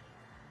this,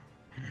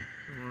 we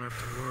won't have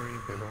to worry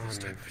about this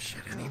type of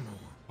shit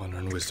anymore. Honor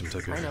and wisdom,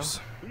 Tiberius.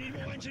 We need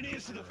more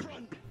engineers to the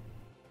front.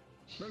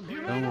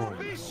 You may not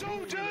be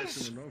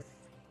soldiers,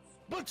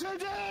 but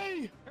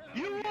today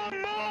you are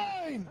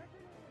mine!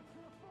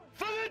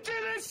 For the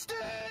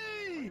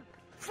dynasty!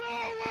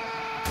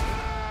 Forward!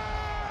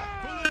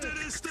 For the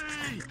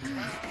dynasty!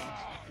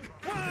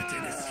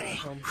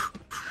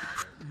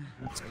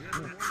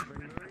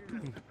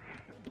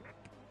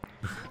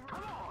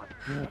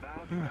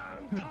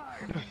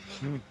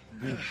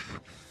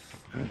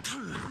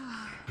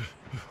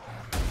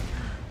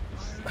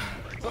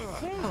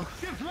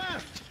 Get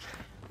left!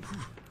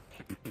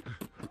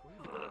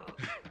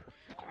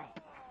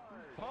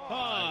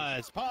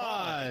 Pause!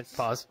 Pause!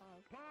 Pause.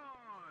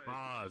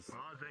 Pause.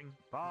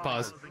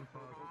 Pause.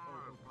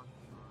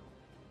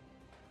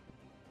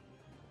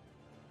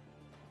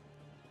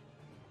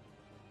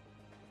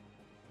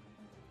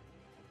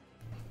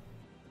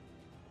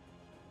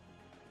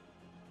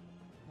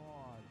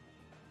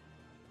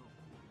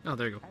 Oh,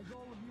 there you go. As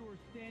all of you are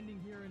standing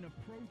here and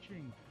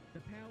approaching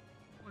the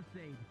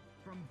palisade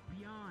from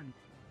beyond,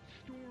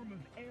 storm of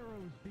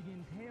arrows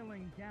begins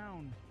hailing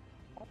down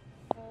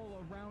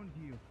all around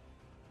you.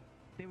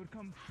 They would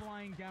come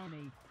flying down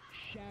a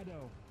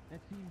shadow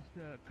that seems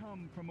to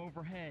come from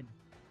overhead.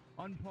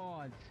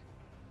 Unpause.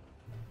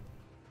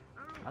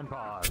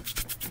 Unpause.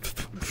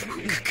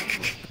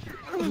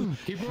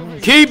 Keep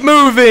moving! Keep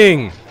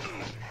moving!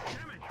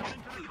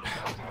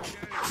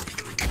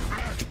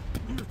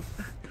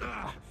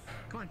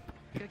 Come on,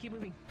 you gotta keep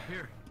moving.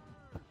 Here.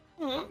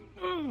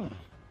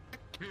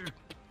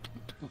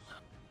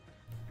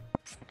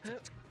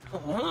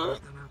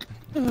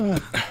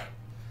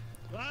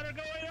 Ladder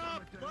going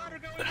up! Ladder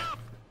going up!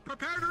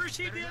 Prepare to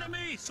receive the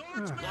enemy!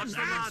 Swordsman! Watch the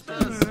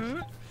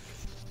Nautis!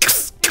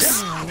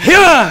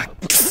 Here!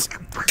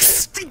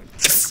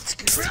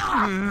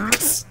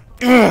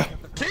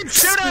 Keep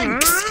shooting!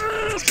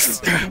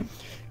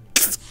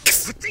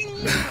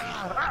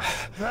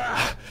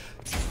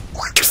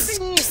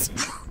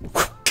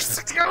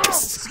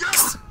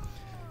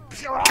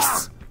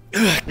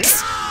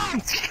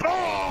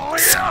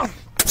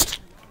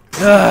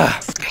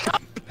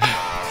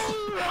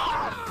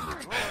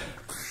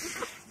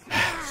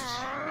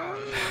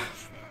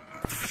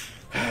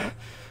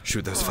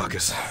 Shoot those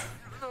fuckers.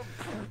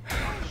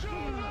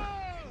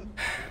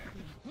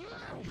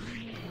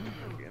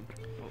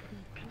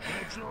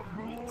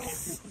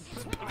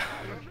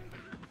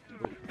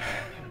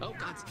 Oh,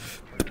 God.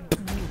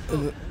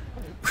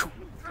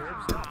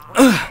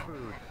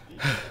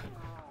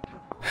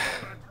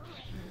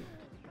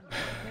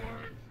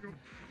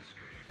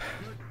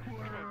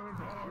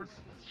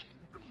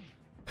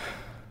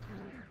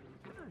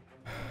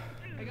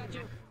 I got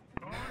you.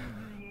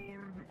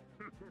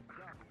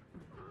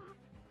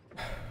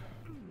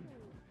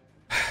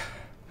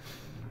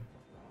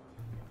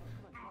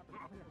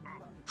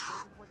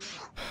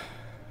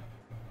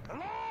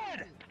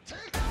 Lord!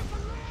 Take out the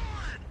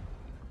Lord!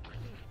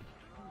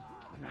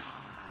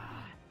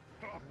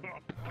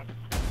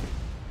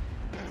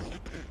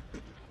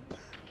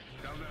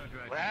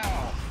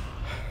 Well.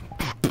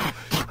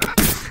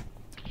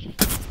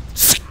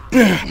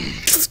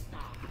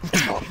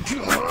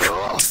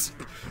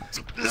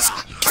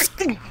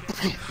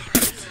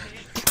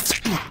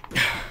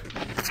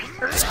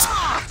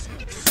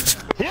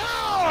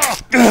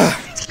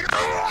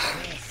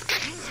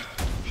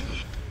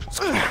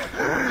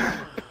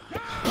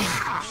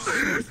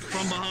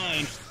 From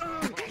behind.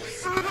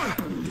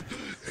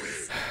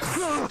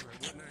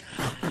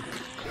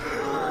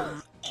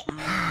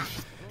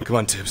 Come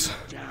on, Tibbs.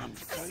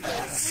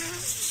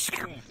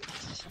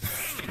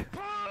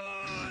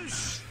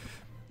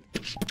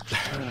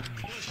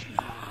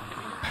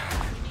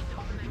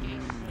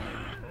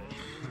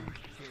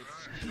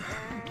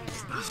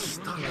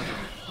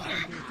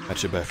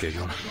 At your back,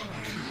 Egon.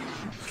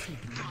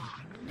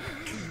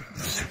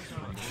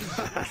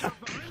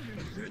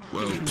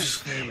 Well,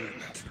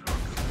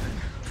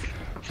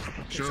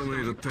 show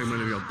me the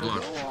payment of your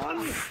blood.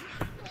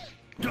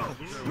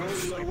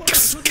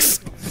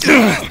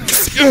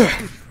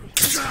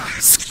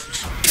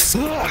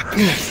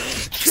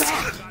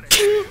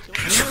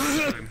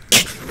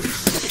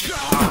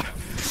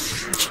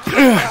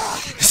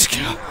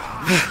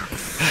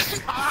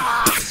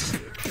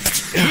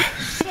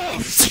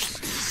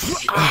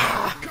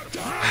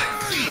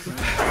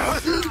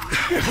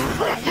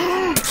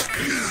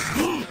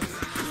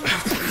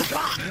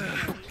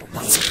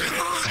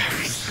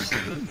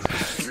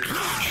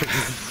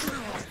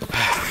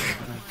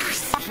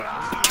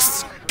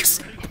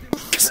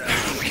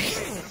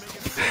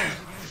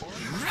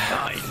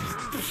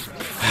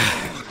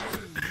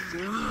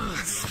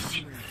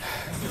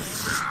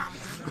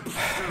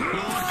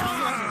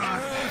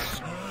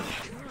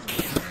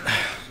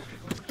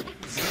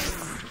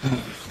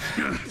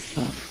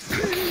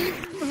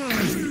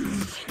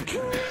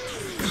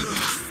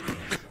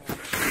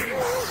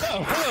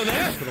 Oh, hello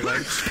there!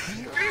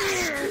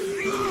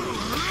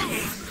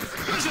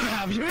 Pleasure to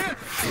have you here!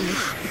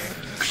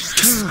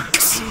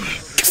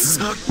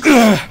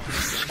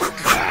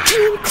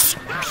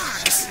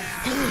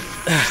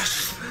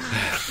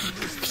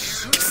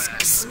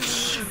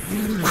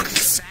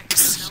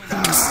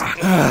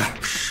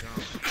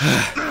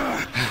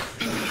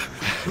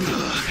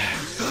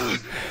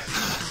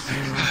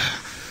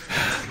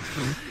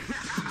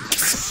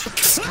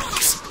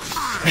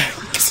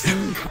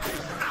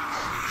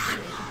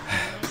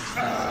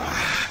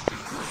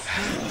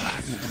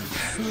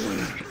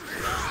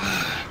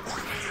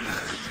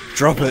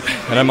 Drop it,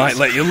 and I might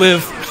let you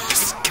live.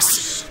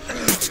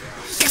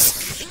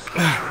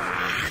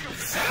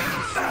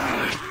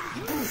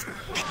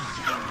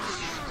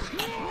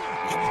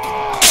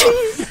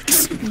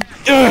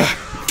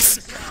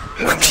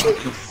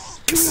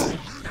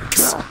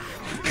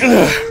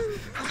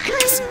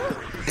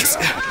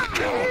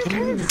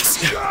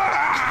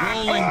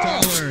 Rolling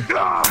dollar.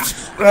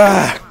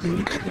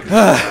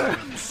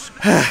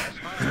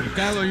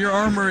 Kyler, your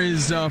armor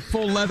is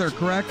full leather,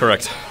 correct?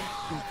 Correct.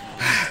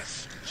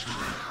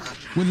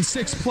 With a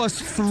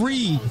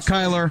 6+3,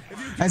 Kyler,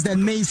 as that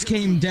mace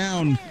came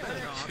down,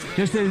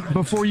 just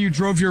before you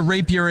drove your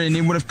rapier in,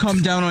 it would have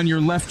come down on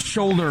your left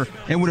shoulder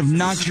and would have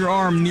knocked your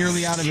arm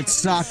nearly out of its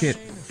socket.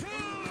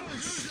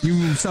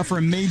 You suffer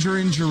a major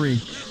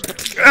injury.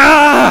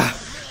 Ah!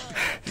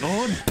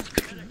 Lord.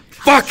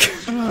 Fuck!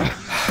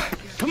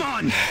 Come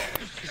on!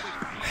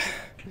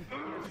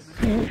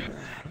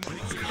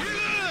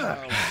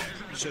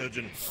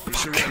 Surgeon, we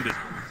surrendered.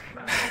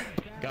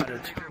 Got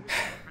it.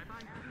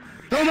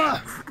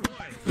 Roma!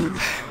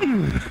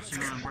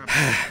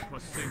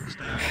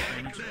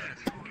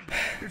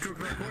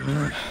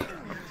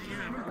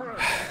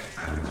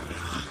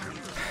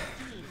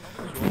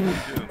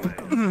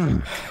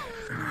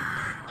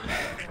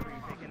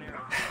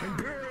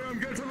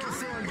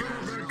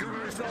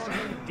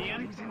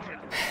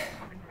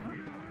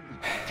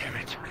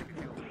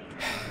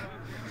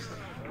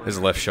 His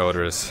left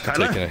shoulder is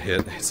taking a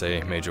hit. It's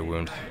a major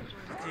wound.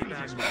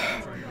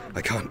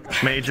 I can't.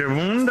 Major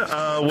wound?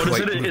 What is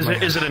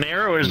it? Is it an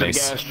arrow or is it a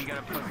gash?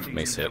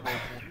 Mace hit.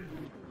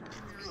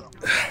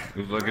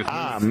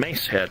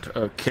 Mace hit.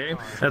 Okay.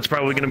 That's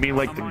probably going to be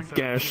like the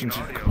gash and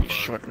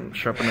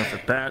sharp enough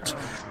at that.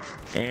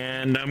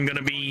 And I'm going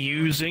to be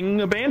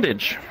using a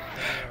bandage.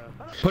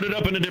 Put it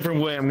up in a different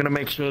way. I'm going to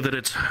make sure that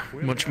it's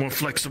much more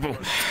flexible.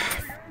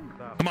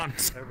 Come on.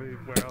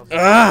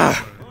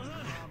 Ah!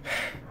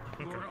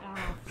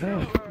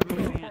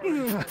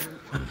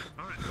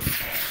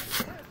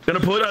 Gonna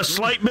put a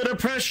slight bit of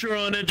pressure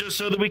on it just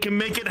so that we can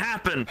make it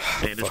happen.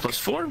 Bandage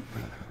 +4.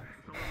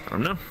 I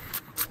don't know.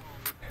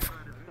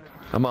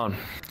 Come on.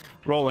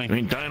 Rolling.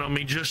 Ain't dying on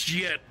me just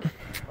yet.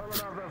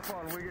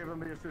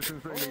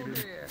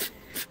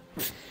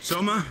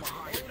 Soma,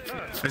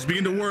 as you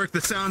begin to work,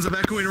 the sounds of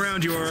echoing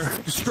around you are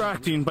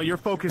distracting, but your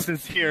focus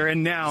is here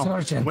and now.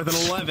 Sergeant. With an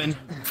 11,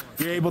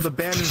 you're able to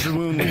bandage the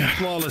wound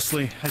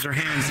flawlessly as your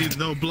hands, even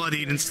though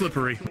bloodied and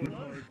slippery.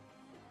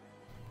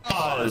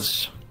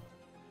 Pause.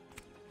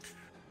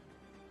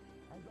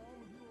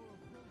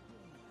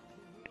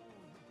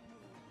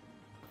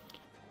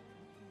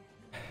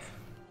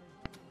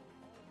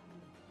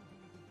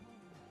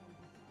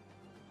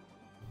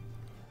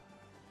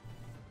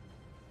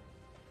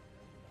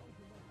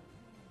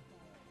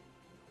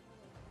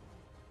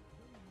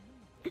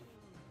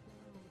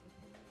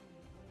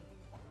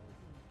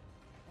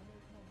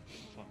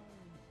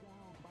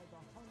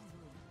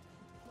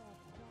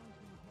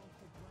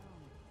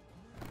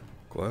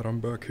 Glad I'm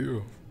back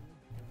here.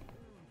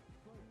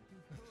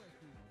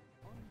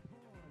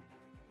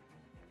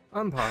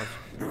 Unpause.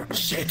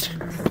 Shit.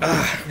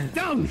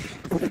 Down.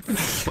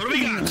 What do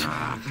we got?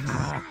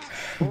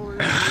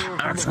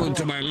 Axe wound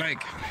to my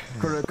leg.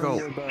 Critical.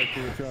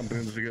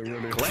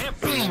 Clamp.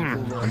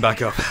 I'm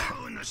back up.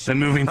 Then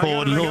moving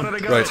forward, Lord.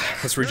 Right,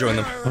 let's rejoin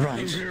them.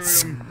 Right.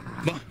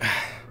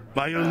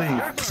 By your leg.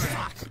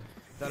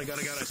 Got it.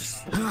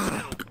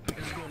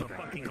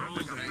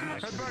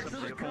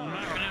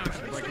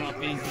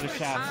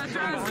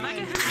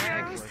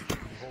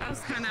 I was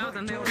kind of out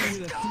and they were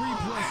With a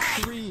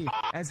 3+3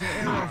 as the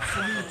arrow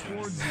flew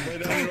towards you.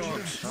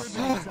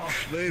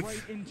 Leave.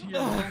 Right into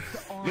your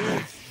left arm.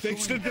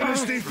 Fix the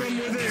dynasty from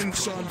within,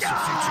 son.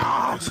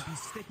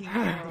 Sticking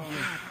arrow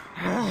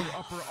in your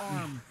upper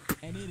arm,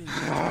 and it is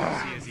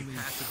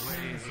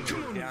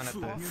Down at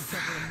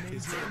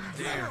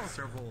the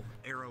several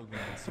arrow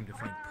wounds seem to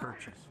find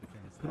purchase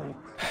within his legs.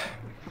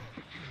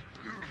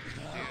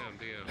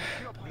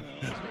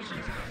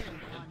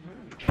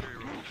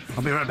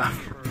 I'll be right back.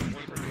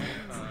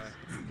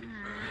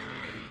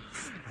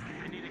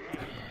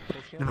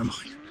 Never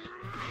mind.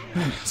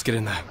 Let's get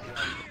in there.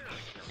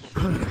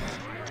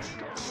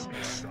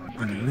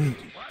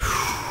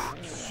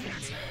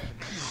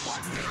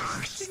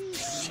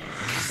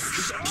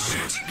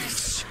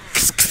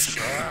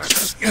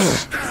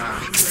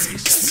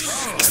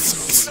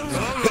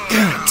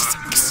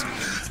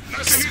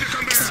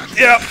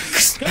 Yep.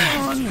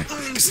 Come on.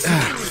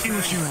 See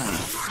what you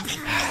want.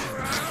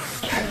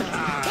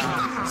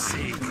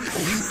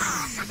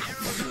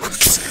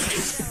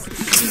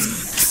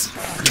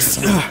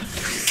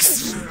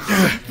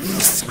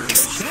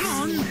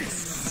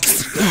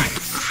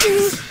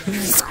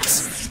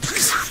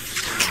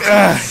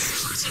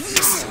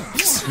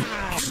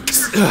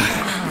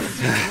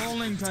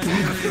 rolling time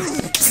here is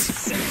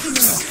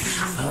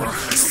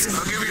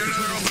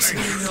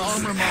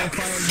armor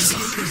modifier. You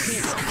take a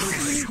hit.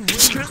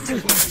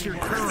 Your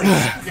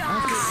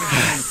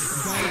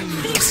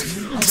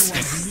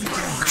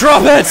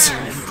Drop it!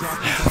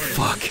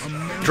 Fuck.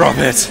 Drop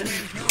it.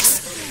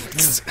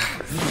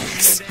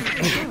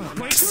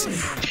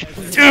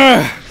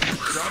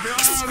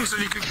 so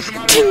you can come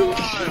out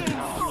alive.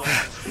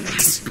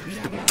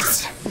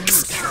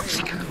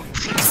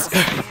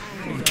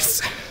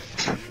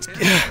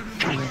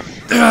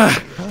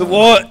 The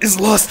war is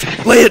lost.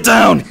 Lay it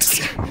down.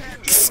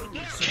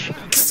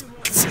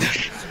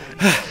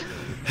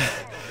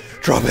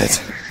 Drop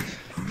it.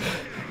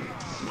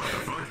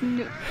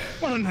 No.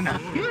 From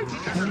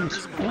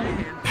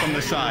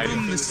the side.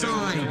 From the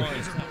side.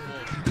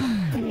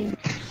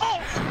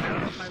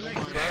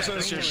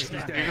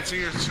 You can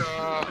see his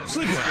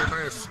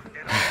face.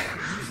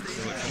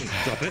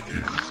 Drop it.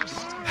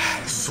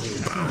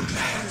 Soulbound.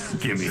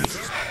 Gimme. A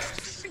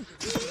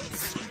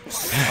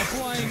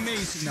flying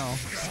mace, no.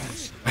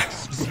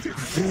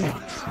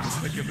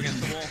 Like up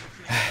against the wall.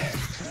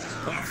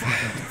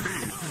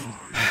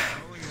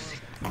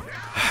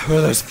 Where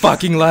are those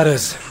fucking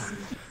ladders?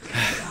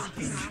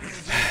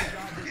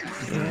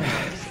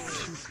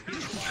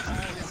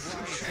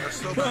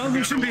 Well,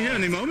 we should be here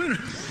any moment.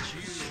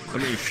 I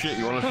mean, shit,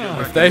 you wanna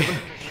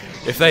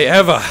If they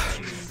ever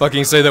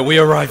fucking say that we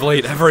arrive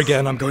late ever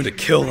again, I'm going to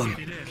kill them.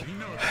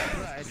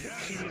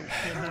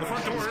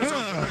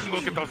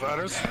 Look at those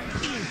ladders.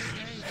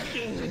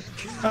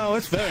 Oh,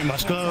 it's very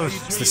much closed.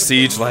 It's the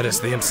siege ladders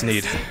the imps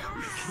need.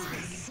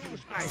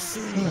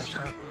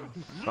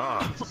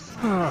 I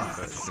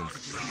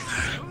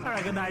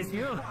recognize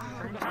you.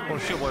 Oh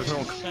shit, what's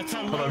wrong? That's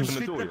how Lord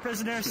treat the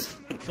prisoners.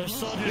 Their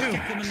soldiers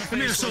kick them in the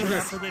face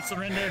after they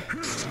surrender.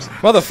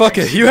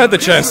 Motherfucker, you had the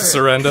chance to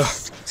surrender.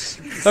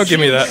 Don't give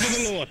me that.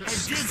 I did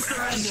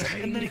surrender,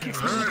 and then he kicks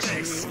me in the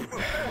face.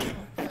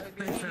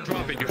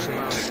 Drop it, you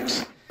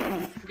surroundings.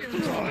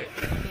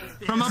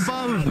 From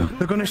above,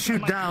 they're gonna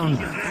shoot down.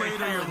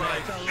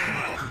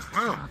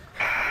 Wow.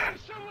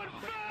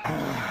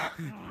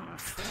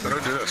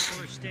 Don't do this.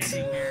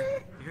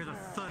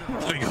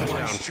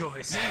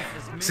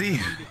 See?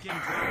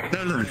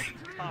 They're learning.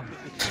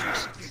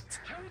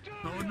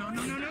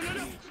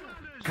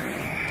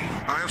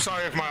 I am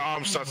sorry if my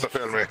arm starts to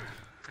fail me.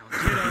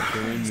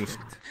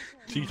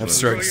 I'm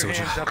straight,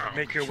 soldier.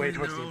 Make your way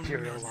towards the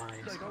Imperial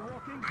lines.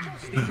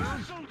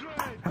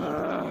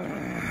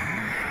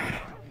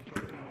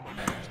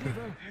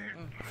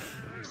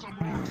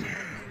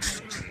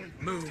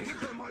 Move.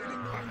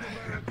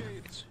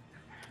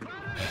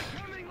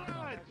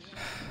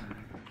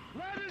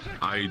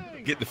 I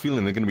get the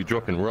feeling they're going to be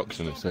dropping rocks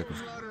in a second.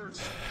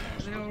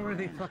 I know where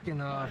they fucking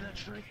are.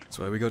 That's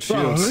why we got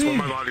shields. That's why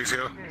my body's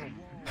here.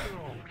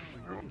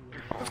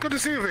 It's good to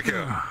see you, Vicky.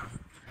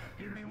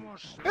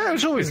 Yeah,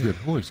 it's always good.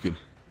 Always good.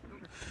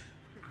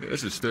 Yeah,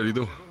 this is steady,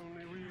 though.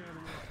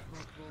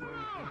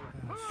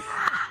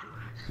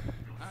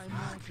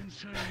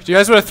 Do you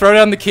guys want to throw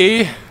down the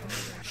key?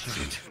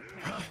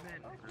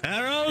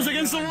 Arrows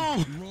against the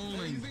wall!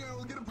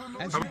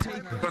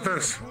 What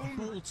this?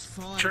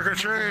 Trick or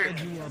treat!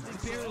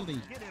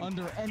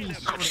 Under any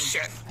sort of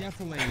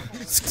defilade.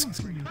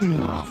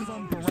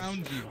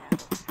 Around you.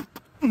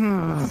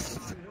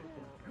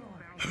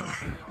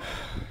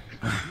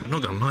 I'm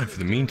not gonna lie, for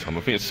the meantime,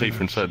 I think it's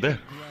safer inside there.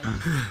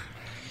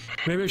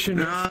 Maybe I should.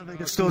 No, they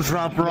can still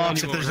drop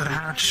rocks if there's a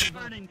hatch.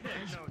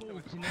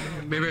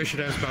 Maybe I should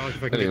ask Balak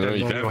if I can get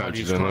that long how to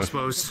use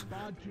crossbows.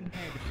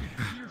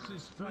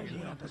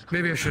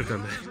 Maybe I should have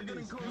done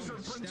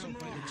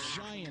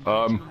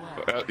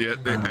that. Yeah,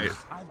 hey.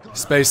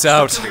 Space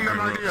out.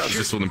 I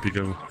just saw them peek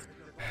over.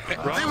 They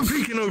were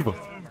peeking over.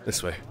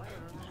 This way.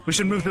 We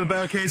should move to the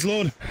barricades,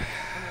 Lord.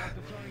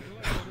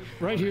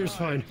 Right here is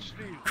fine.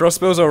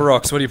 Crossbows or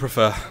rocks? What do you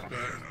prefer?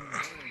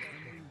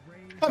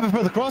 I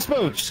prefer the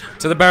crossbows.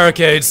 To the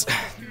barricades.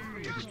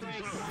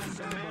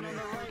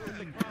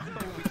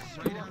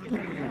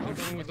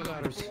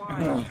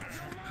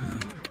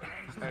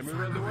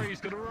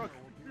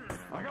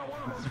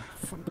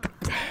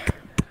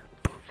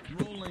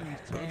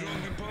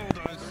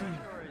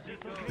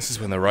 This is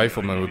when the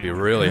rifleman would be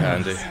really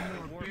handy.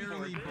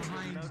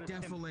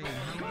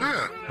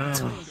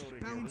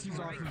 Bounces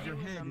off of your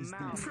head is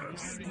the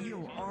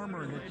steel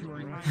armor that you are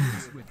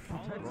infused with,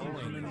 protecting you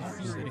from any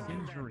serious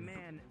injury.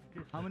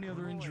 How many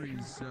other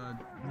injuries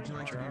would you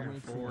like to be away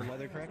for?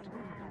 Leather, correct?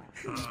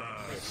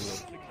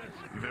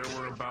 There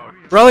were about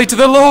Rally to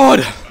the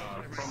Lord!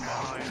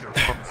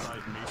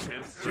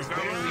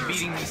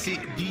 Beating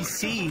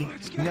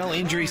DC, no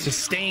injury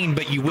sustained,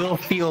 but you will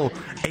feel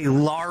a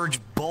large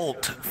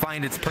bolt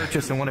find its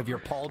purchase in one of your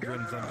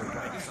pauldrons on your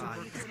right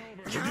side.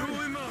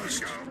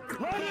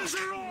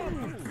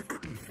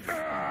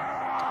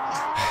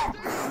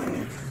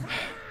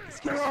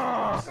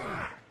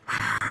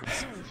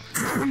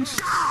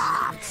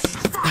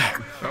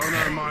 Oh,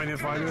 never mind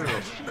if I do.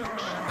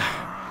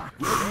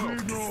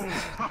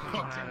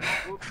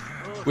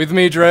 With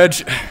me,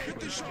 Dredge.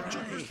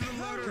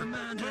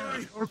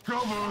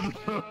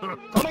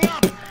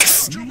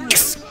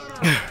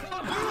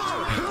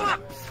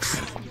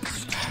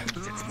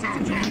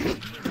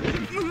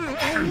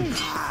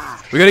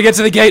 We gotta get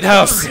to the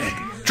gatehouse.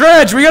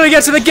 Dredge, we gotta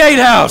get to the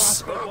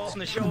gatehouse. Balls in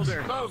the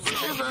shoulder.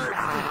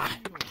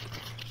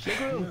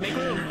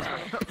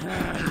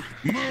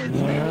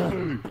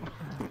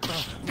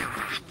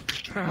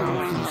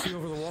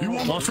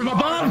 Lost from a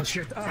bomb!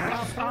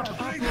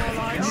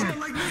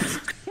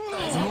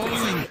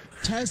 Rolling.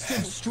 Test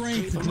of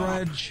strength,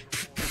 Dredge.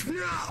 Dredge.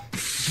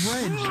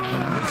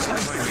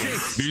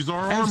 These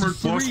are As armored.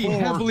 Plus 3 4.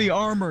 heavily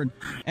armored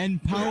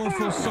and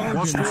powerful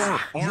sergeants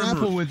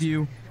grapple with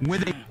you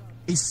with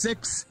a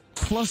 6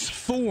 plus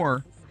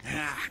 4.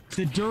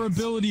 The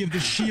durability of the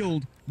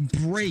shield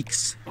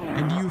breaks,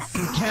 and you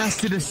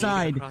cast it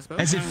aside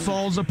as it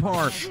falls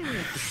apart.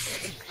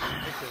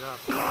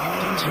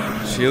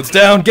 Shields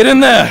down, get in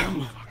there!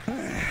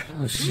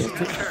 Oh shit.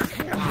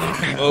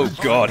 Oh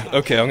god.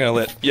 Okay, I'm gonna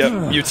let.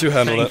 Yep, you two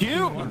handle it.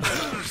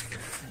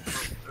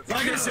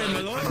 Like I said,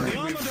 my lord, the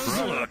armor does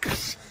the work. I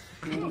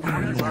don't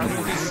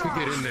think we could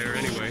get in there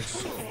anyway.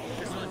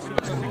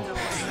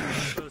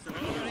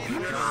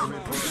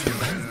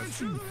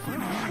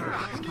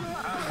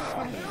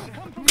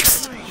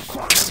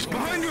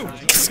 Behind you!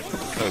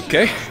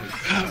 Okay.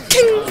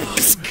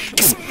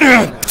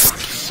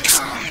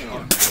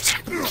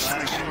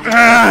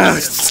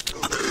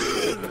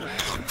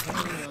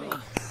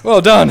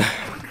 Well done.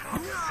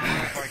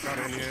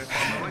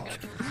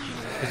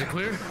 Is it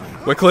clear?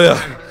 We're clear.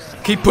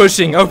 Keep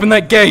pushing. Open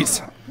that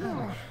gate.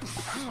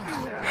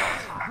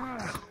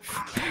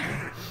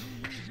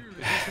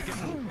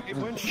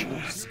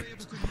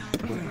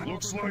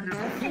 Looks like it.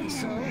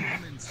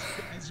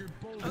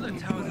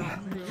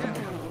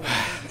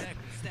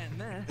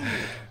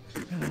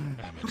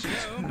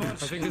 I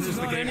think this is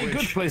the Not any gateway.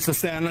 good place to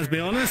stand, let's be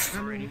honest.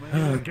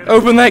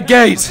 Open that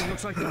gate.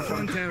 Looks like the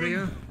front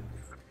area.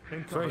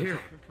 It's right here.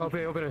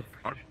 Open it.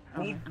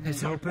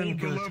 It's open.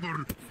 Good.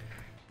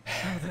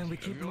 Oh, then we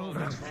keep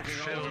moving. I need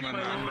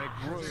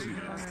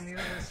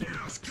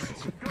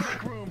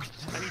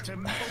to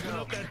open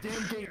up that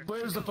damn gate.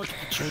 Where's the fucking...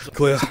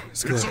 Clear.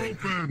 It's clear. It's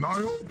open.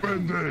 I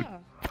opened it.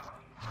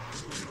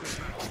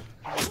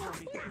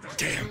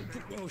 Damn.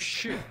 Oh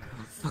shit.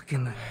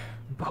 Fucking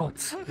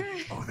bolts.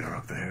 Oh, they're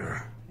up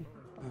there.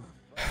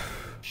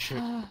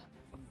 Shit.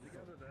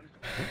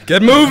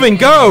 Get moving.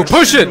 Go.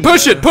 Push it.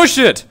 Push it. Push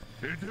it.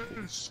 It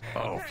is.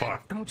 Oh,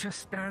 fuck. Don't just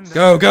stand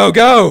there. Go. Go.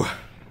 Go.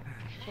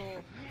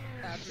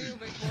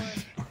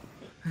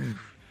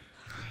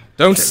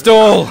 Don't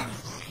stall. Oh,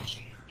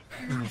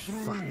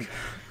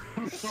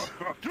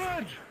 fuck.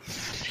 Dredge!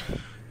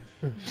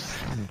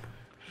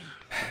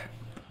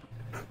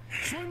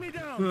 Swing me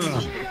down!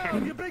 Swing me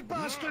down, you big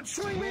bastard!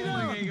 Swing me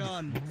down!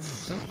 Aegon.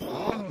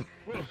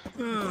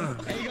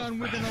 Aegon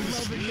with an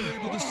 11, you're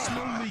able to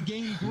slowly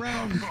gain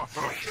ground.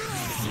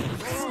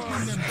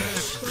 Taking them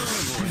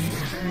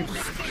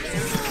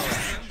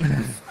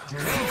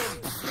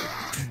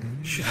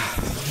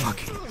back.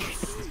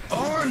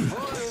 On!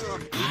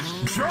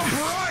 Jump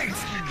right!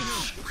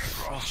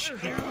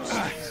 Hey,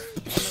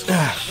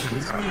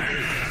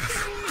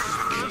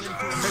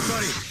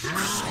 buddy.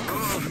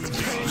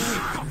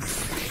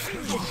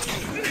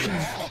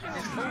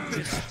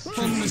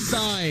 from the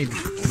side.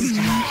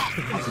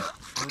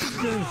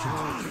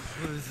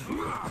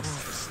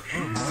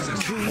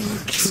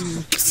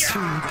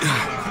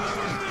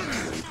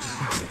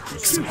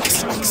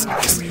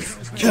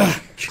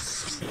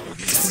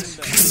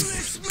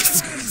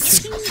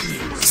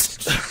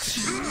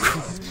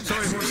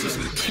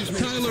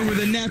 Tyler with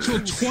a natural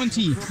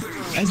 20.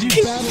 As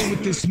you battle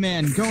with this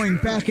man, going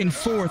back and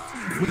forth,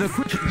 with a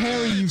quick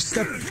parry you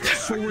step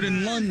forward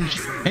and lunge,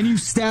 and you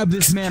stab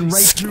this man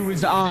right through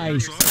his eye.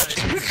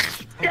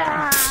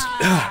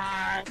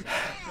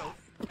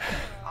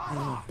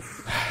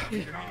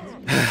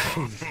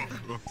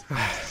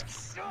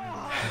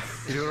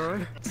 You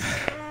alright?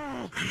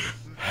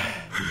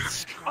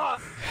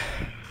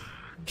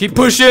 Keep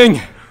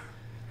pushing!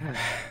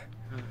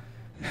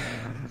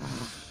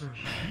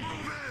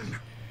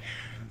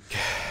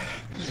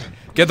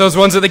 Get those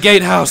ones at the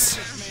gatehouse!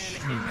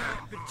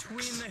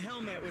 Between the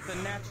helmet with a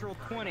natural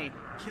 20,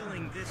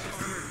 killing this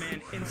armored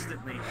man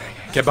instantly.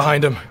 Get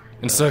behind them.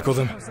 Encircle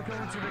them.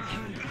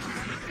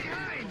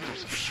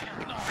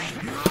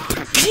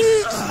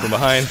 From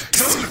behind.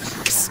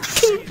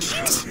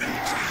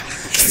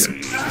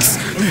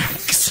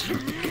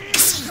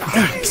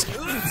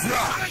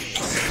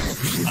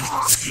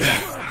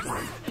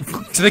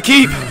 To the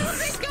keep!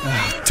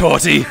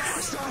 Torty!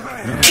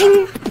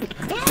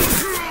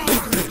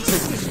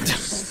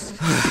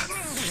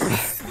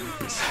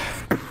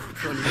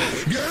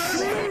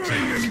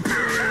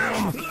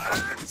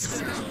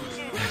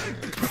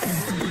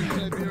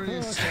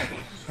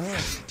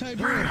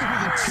 Tiberius with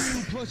a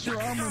 2 plus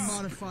your armor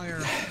modifier.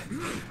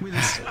 With a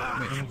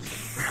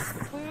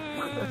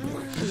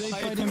they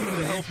fight him with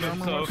a health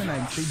armor weapon?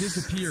 They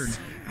disappeared.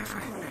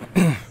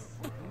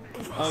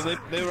 Oh,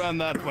 they ran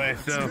that way,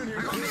 so.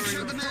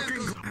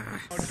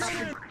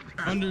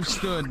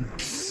 Understood.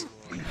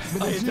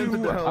 With the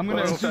 2, I'm going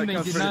to assume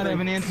they did not have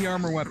an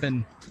anti-armor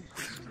weapon.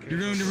 You're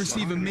going to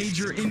receive a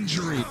major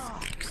injury.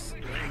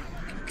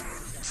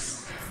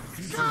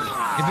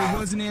 If it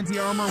was an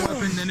anti-armor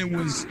weapon, then it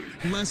was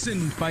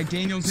lessened by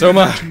Daniel's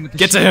Soma, interaction with the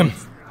get to shield. him!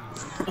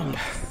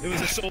 It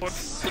was a sword.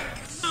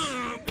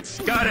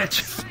 Got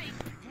it!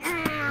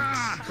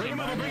 Bring him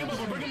over, bring him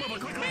over, bring him over,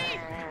 quick!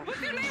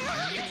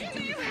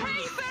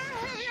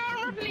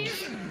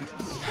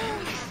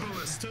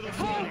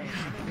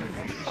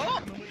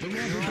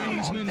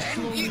 marksman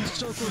slowly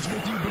circles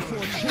with you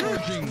before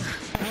charging.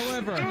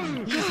 However,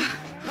 he is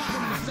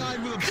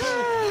aside with a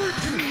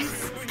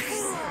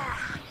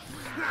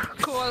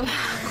Cool.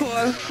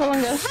 Come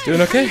on, guys.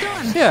 Doing okay? How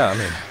you doing? Yeah, I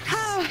mean,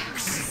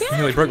 Yeah.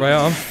 nearly broke my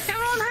arm.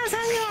 Everyone has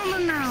any armor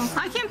now.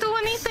 I can't do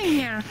anything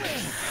here.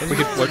 We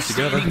could work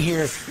together.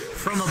 Here,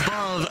 from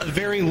above, a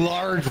very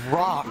large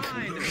rock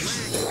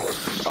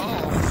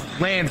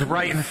lands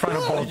right in front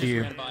of both of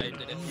you.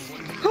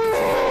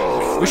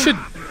 We should.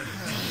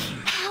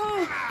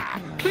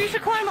 We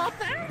should climb up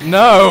there.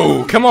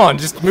 No! Come on,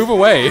 just move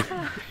away.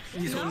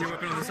 He's holding your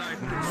weapon on the side.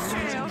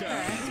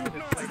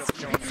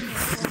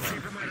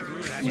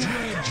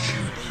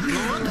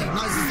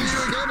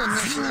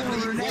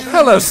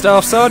 Hello,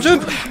 Staff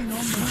Sergeant.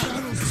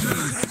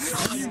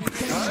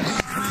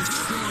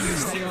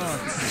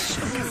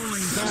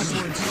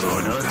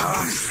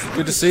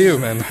 Good to see you,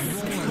 man.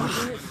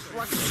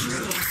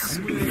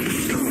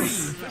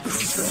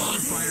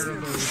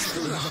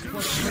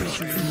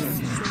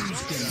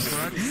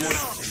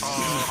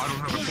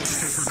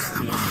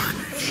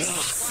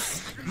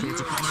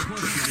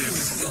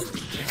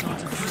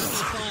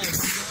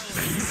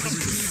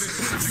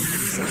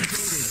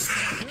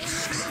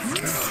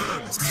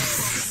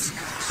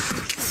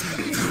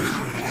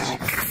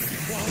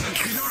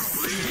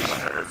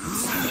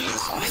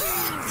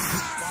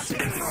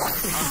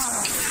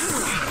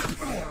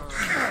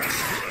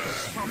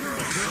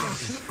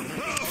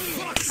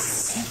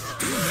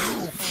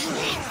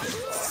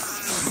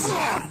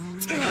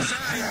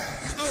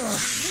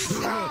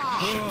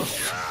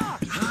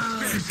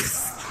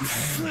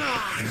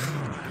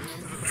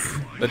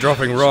 They're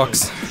dropping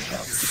rocks.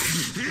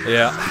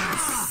 Yeah.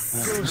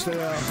 As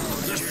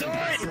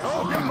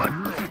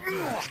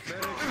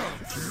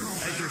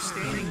you're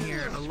standing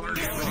here, a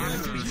large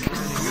rock to be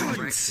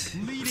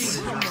leading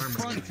from the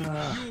front.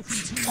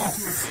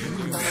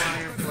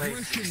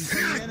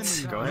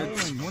 Go ahead.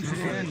 Once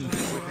again,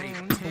 with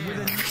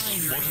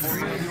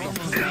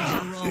a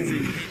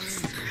 9.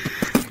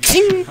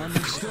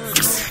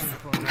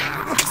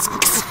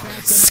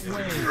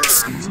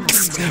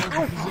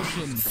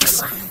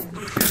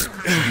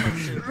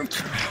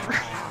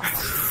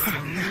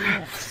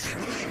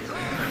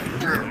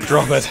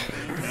 Drop it.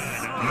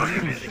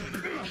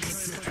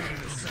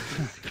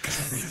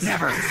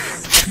 Never.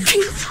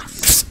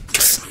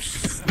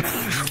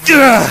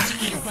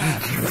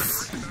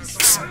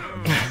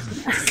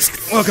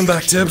 Welcome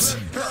back, Tibbs.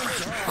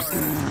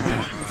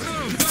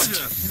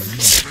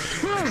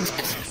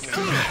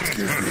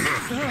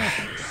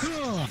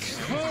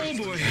 Oh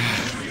boy.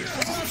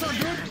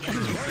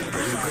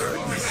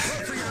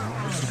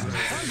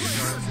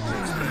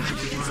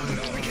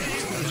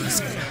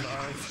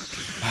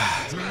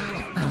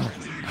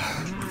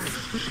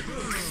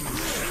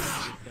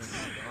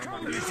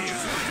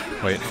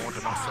 Wait.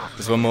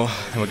 There's one more,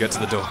 and we'll get to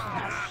the door.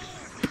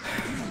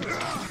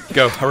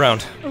 Go,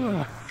 around.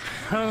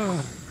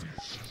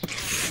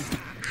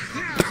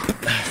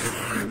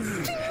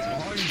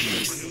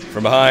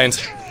 From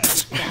behind.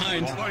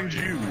 Behind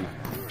you.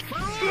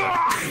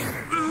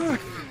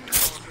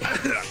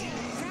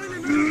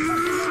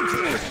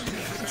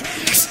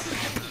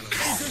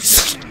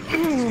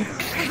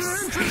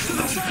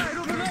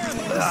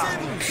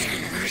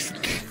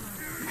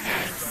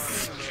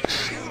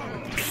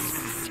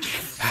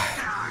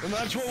 And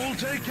that's what we'll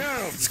take care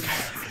of.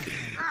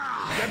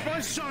 Get my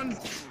son.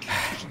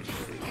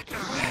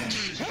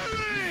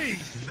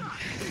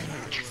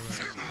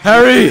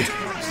 Harry!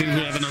 Seems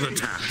we have another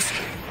task.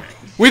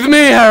 With me,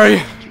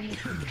 Harry!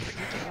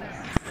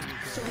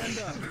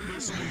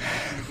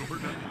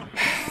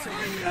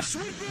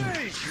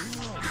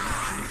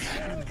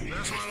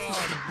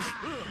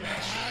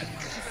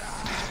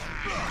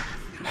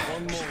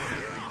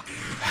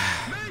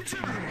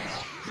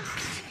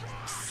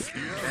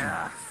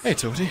 Hey,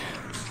 Toadie.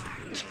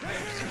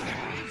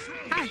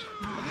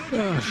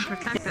 I'm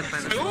protected by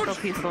this little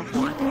piece of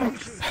wood.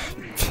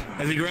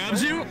 As he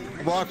grabs you,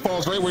 a rock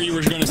falls right where you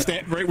were going to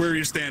stand, right where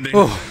you're standing.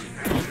 Oh,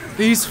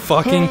 these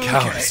fucking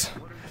cows.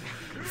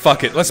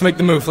 Fuck it, let's make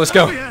the move. Let's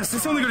go. Oh, yes,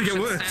 it's only going to get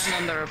worse.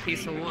 Stand under a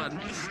piece of wood.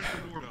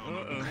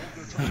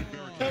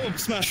 Oh,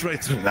 smash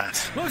right through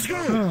that. Let's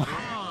go.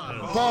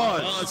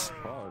 Pause.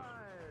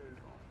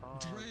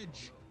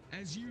 Dredge,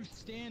 as you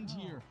stand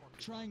here,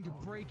 trying to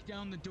break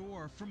down the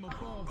door from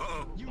above,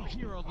 you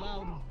hear a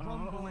loud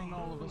rumbling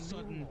all of a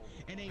sudden,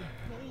 and a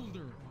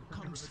boulder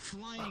comes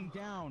flying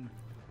down,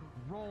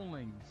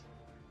 rolling.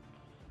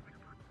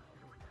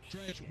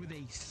 Dredge, with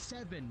a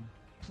 7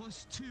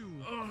 + 2,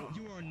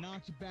 you are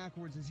knocked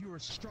backwards as you are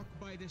struck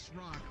by this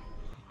rock,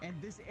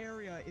 and this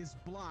area is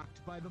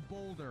blocked by the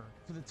boulder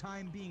for the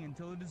time being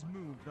until it is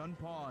moved.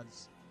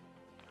 Unpause.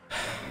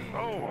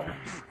 Oh!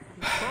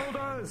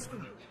 Boulders!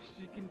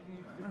 She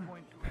continues to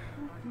point to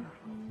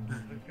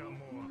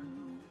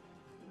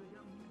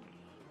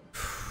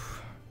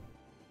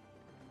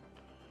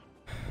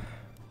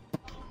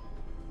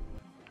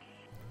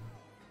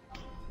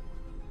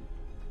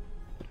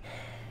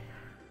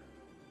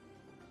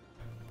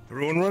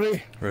Everyone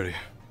ready? Ready.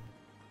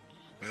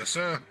 Yes,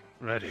 sir.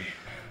 Ready.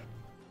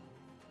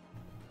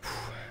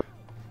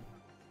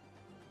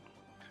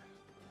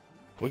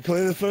 We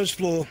clear the first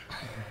floor.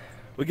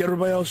 We get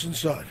everybody else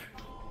inside.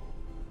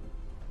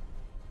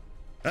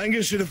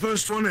 Angus, you're the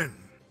first one in.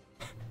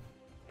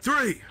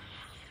 3,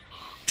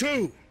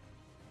 2,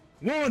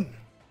 1,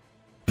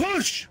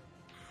 push!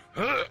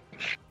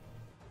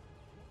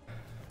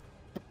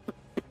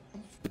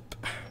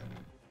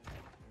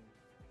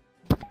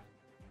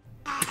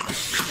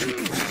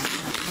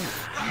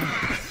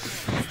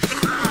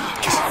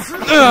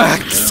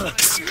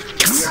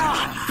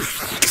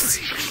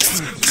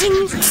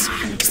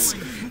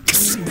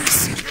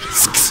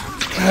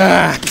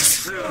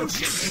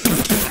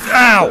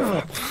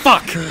 Ow!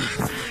 Fuck!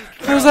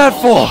 What was that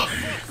for?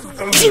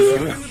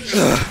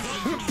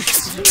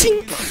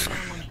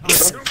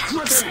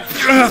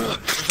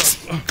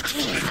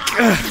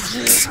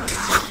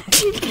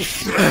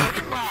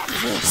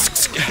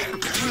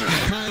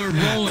 Tyler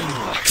rolling.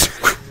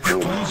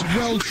 Those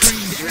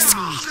well-trained enemies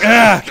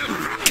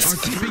are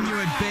keeping you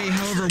at bay.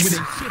 However, with a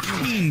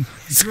 15,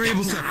 you're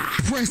able to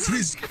press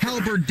his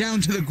halberd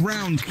down to the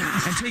ground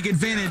and take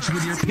advantage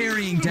with your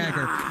parrying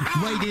dagger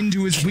right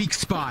into his weak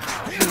spot.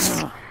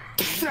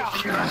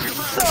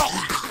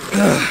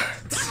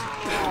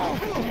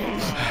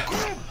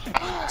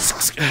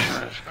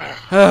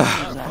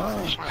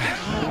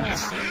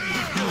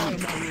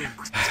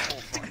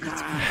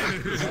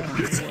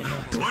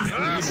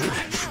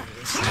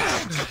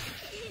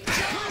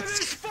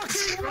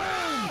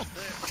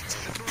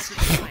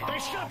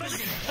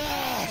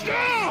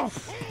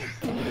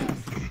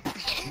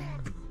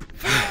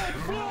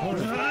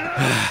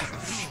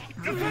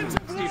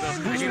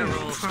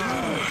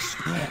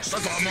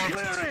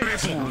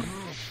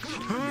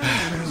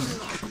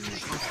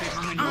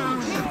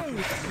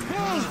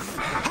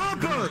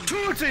 Hopper!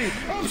 Torty!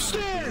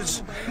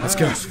 Upstairs! Let's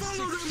go.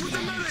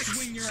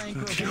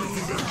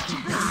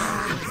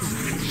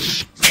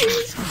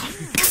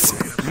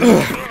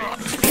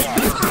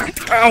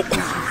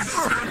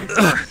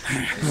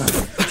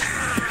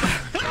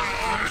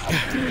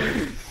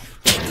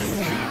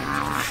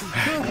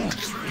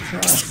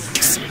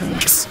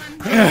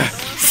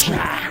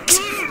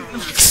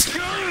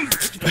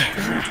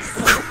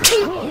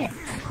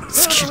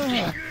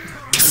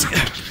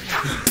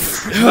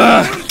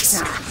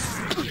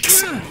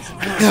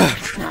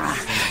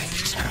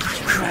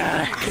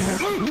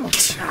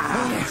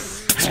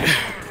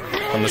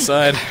 On the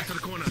side.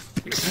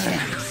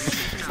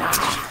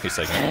 He's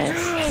taking it.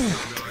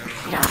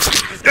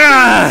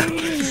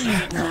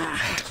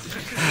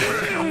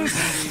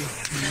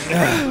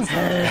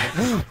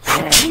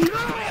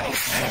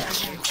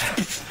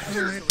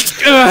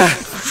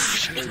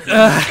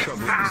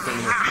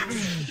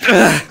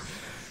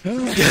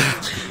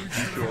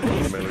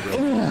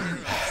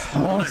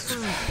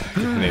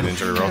 Need an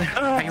injury roll.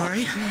 Are you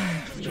alright?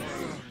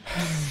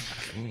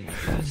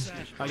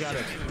 I got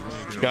it.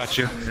 Got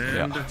you.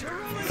 Yeah.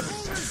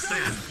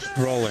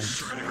 Rolling.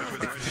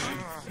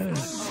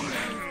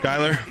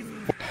 Skyler,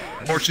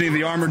 fortunately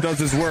the armor does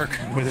his work.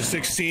 With a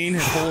 16,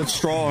 it holds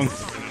strong.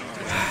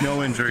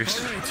 No injuries.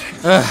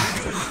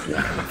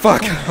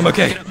 Fuck, I'm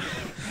okay.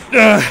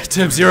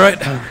 Tibbs, you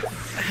alright?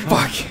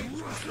 Fuck.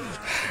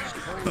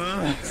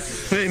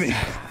 Maybe.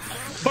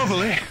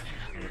 Hopefully.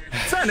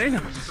 Sending.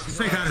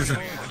 Think that is a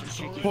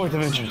point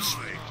of interest.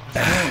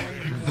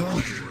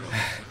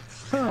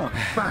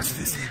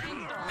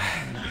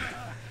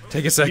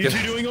 Take a second. Is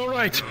he doing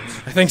alright?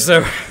 I think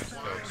so.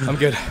 I'm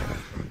good.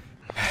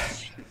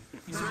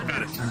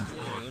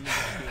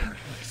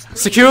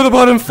 Secure the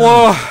bottom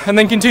floor, and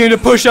then continue to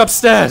push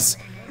upstairs.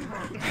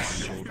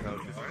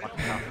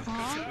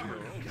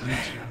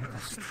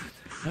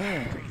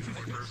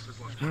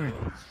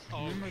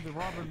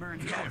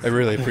 I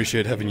really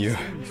appreciate having you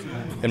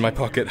in my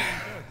pocket,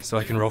 so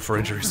I can roll for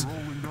injuries.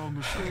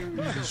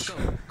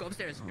 Go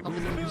upstairs.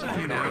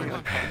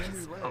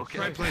 Okay.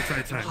 Right place,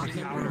 right time.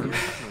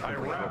 I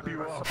wrap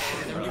you up.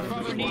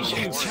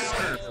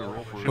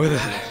 With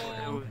it.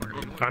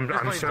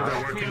 I'm sure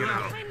they're working it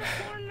out.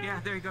 Yeah,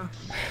 there you go.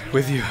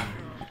 With you.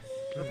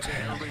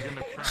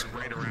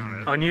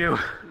 On you.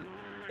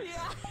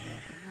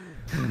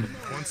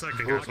 1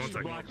 second, guys. 1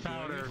 second.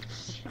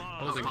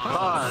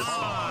 Pause.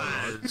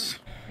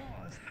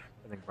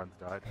 I think Brent's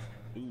died.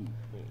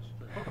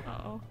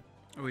 Uh-oh.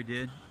 Oh, we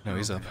did? No,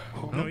 he's up.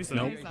 No, he's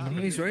Nope. up.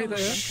 He's right there.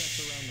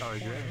 Oh,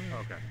 he's good?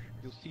 Okay.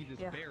 You'll see this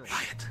barrel.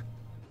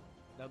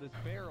 Now this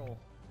barrel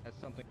has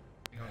something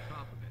on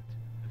top of it.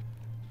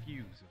 A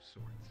fuse of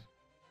sorts.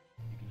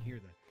 You can hear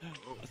that.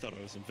 I thought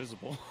I was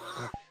invisible.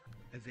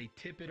 As they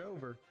tip it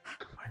over,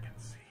 I can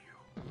see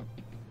you.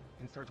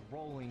 And starts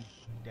rolling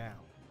down.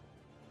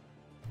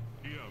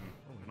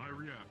 When I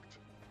react,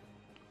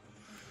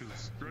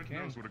 because Dredge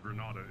knows what a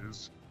Granada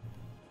is.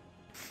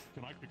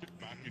 Can I kick it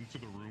back into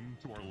the room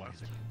to our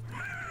left?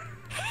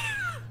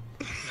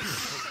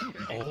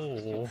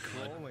 Oh.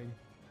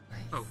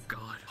 Oh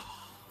God.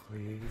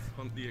 Please.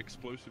 On the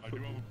explosive. I do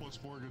have a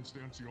 +4 against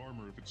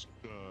anti-armor. If it's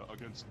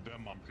against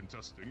them, I'm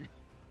contesting.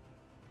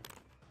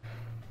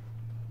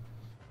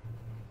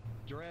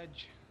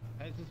 Dredge,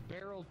 as this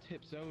barrel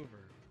tips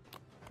over,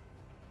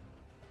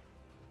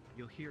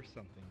 you'll hear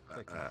something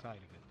click inside of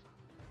it.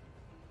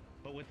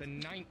 But with a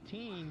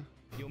 19,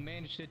 you'll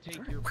manage to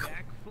take your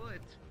back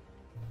foot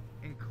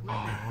and clip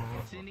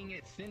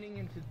it, sending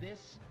into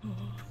this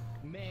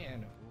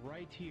man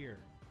right here,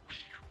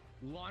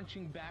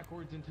 launching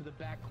backwards into the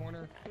back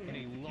corner, and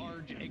a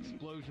large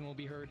explosion will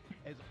be heard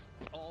as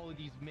all of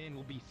these men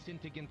will be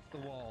sent against the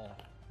wall.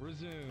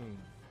 Resume.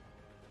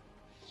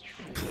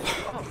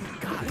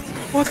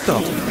 What the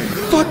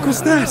fuck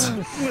was that?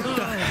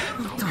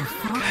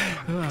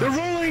 They're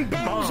rolling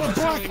barrels of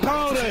black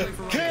powder!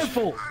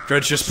 Careful!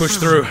 Dredge just pushed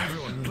through.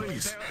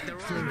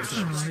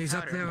 He's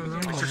up there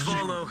alone. I should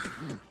follow.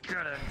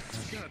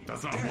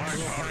 That's not black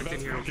powder,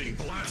 that's fucking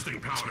blasting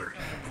powder.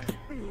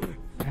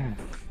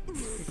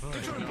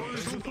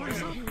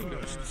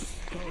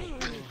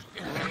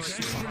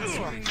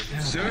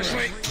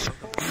 Seriously?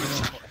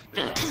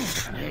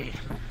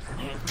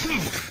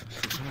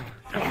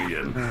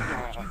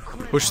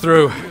 Push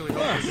through.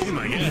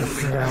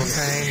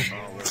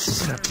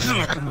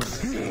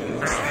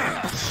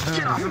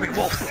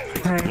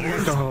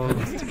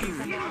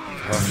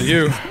 After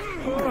you.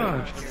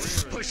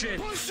 Push in.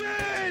 Push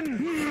in!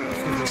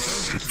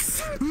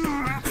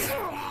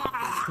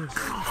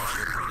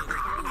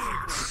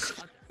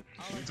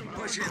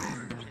 Push in.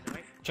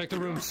 Check the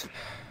rooms.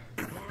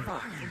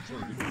 Oh,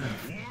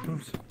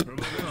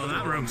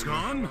 that room's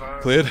gone.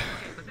 Cleared.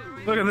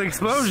 Look at the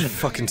explosion.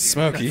 Fucking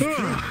smoky.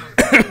 Well,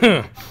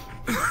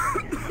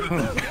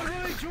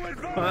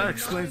 that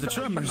explains the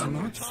truckers and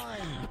much.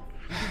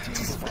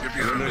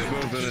 There's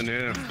movement in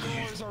here.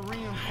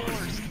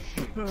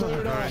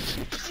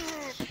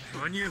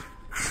 On you.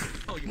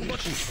 Oh, you fucking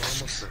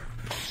almost.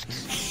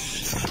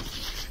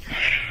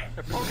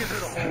 They're poking through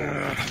the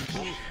hole.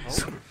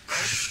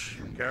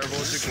 Careful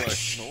with your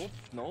clutch.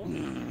 Nope.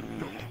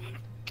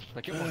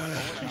 Like it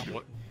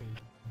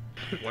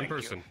one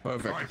person.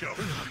 Perfect. All right, go.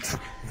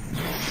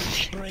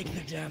 Break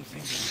the damn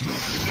thing.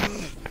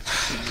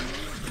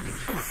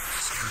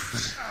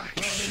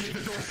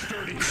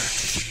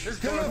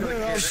 Get up there,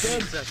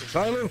 Alstead.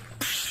 Tyler.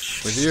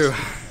 With you.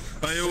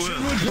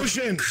 Push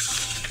in.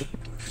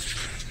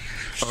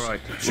 Alright,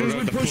 Should we're we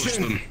going to push push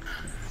in? them.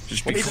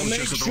 Just be We need to make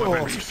conscious of the sure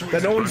weapons.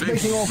 that no one's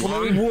making off with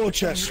any war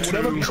chests.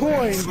 Whatever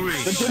coin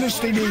the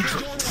dynasty needs.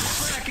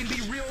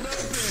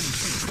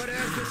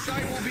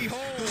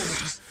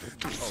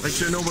 Make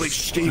sure nobody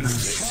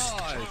steals.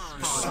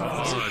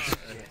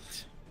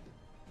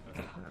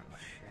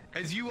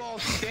 As you all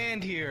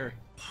stand here,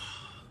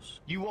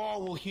 you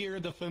all will hear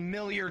the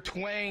familiar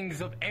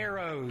twangs of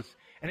arrows,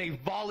 and a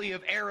volley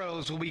of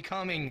arrows will be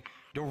coming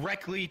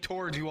directly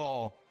towards you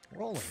all.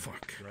 Rolling.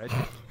 Fuck. Red.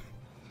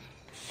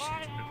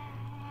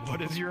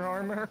 What is your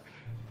armor?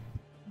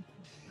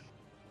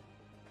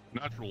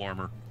 Natural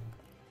armor.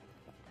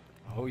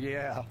 Oh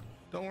yeah.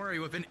 Don't worry,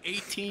 with an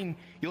 18,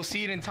 you'll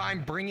see it in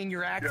time bringing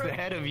your axe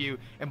ahead of you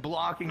and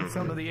blocking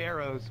some of the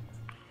arrows.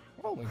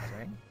 Rolling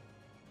thing.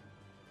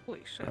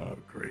 Holy shit. Oh,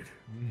 great.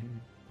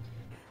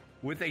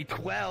 With a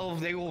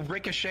 12, they will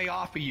ricochet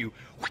off of you.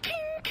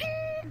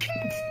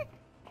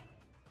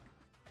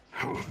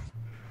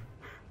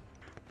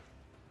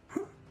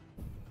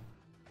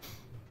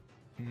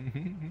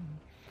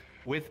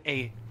 With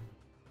a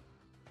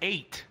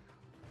 8,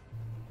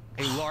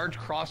 a large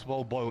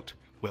crossbow bolt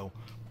will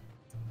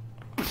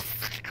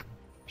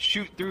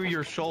shoot through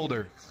your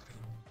shoulder,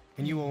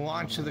 and you will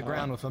launch to the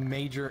ground with a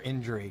major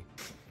injury.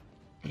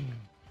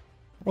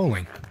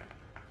 Rolling.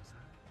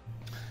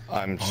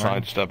 I'm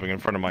sidestepping in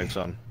front of my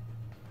son.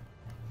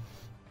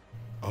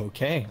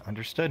 Okay,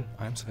 understood.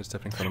 I'm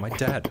sidestepping in front of my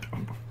dad.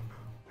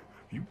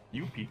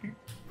 You peeking?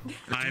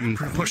 I'm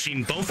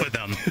pushing both of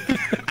them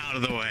out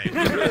of the way.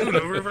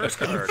 No reverse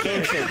card.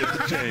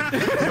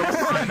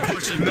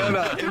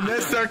 No. In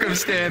this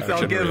circumstance,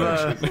 I'll give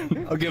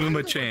him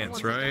a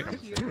chance, right?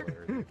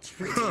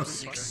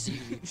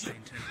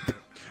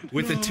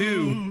 With a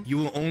 2, you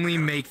will only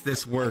make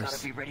this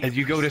worse. As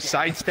you go to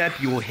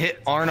sidestep, you will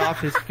hit Arn off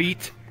his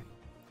feet,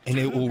 and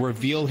it will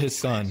reveal his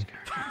son.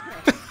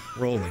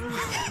 Rolling.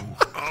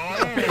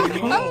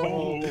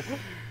 Oh.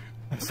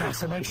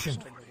 Assassination.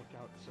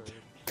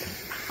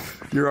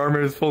 Your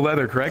armor is full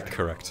leather, correct?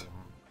 Correct.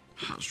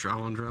 It's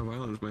travel on Drab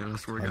Islands, man. I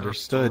swear to God.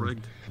 Understood.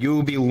 You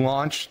will be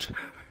launched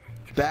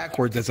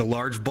backwards as a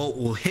large bolt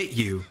will hit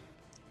you,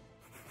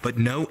 but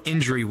no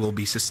injury will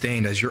be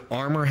sustained as your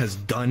armor has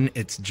done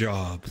its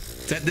job.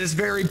 It's at this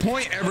very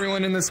point,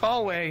 everyone in this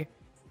hallway,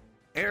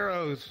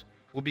 arrows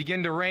will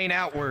begin to rain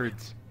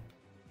outwards.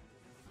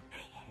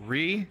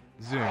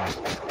 Resume.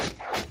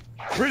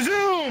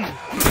 Resume!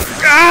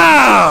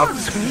 Ah!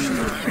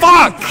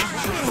 Fuck!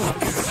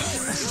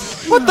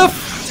 What the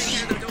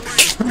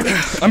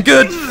I'm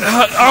good.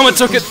 Armor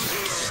took it.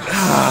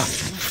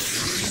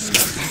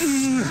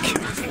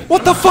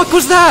 What the fuck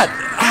was that?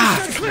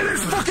 Clear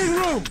this fucking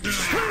room!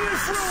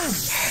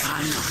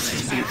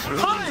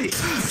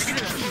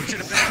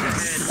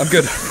 I'm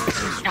good.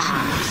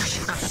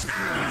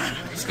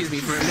 Excuse me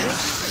for a minute.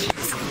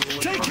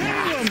 Take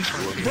care of him,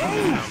 bro!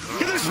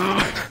 Get this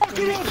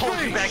fucking off me! Pull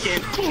you back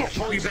in.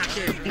 Pull you back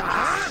in.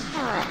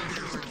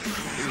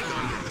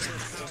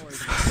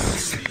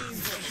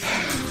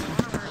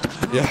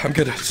 Yeah, I'm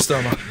good. Just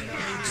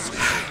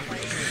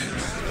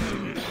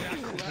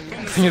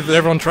if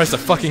everyone tries to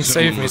fucking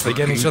save me as they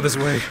get in each other's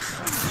way.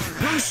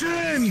 Push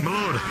in!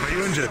 Lord, are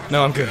you injured?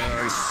 No, I'm good.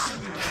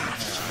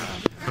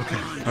 Okay.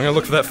 I'm gonna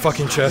look for that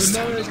fucking chest.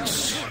 How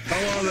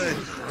are they?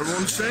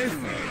 Everyone safe?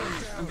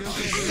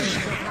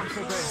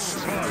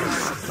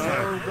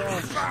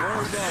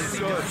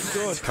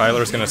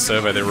 Kyler's gonna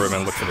survey the room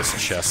and look for this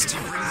chest.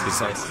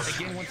 He's like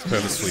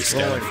purposefully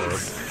scanning for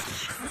it.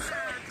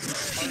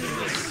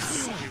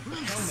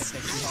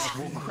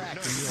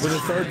 With a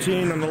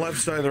 13 on the left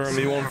side of the room,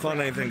 you won't find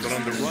anything, but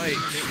on the right,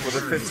 with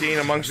a 15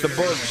 amongst the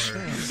books,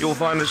 you'll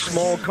find a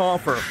small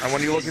coffer. And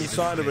when you look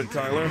inside of it,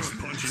 Tyler,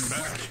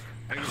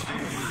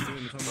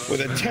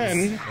 with a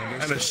 10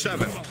 and a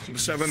 7. The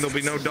 7, there'll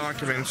be no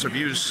documents of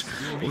use.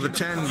 With a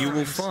 10, you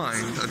will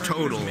find a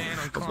total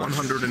of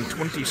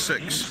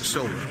 126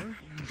 silver.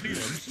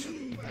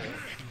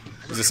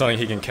 Is it something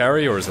he can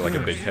carry, or is it like a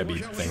big heavy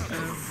thing?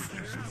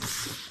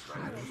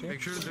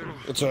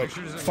 It's a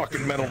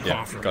fucking metal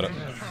coffer. Got it.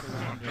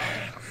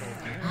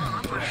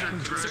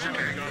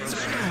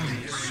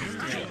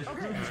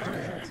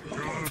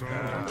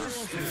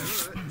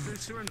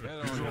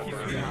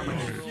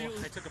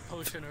 I took a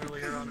potion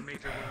earlier on a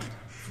major wound.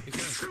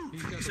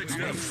 He's got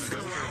 16.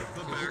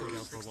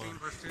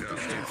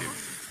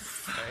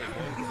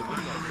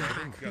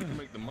 Got to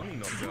make the money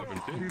not happen,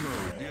 too.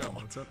 Yeah,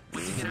 what's up?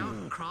 What's he get out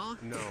and crawl?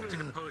 No. I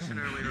took a potion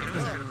earlier.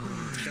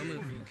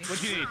 What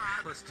do you need?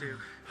 +2.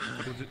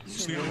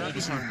 See, all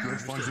this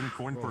finds any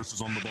coin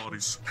purses on the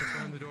bodies.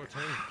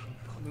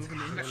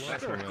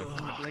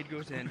 The blade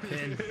goes in.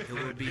 10. It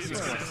would be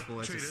successful.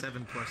 It's a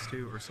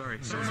 7+2, or sorry,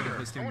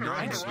 7+2.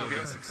 9 will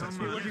be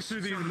successful. Looking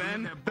through these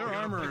men, their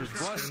armor is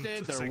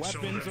rusted, their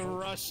weapons are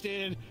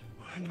rusted.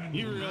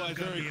 You realize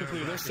very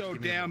quickly they're so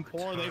damn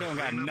poor they don't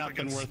got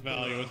nothing worth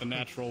value with the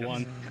natural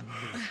one.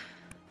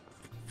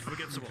 I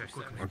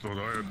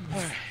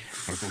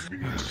thought we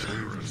had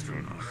slaves.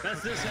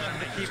 That's this half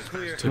that keeps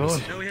clear.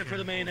 Good. No hit for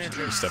the main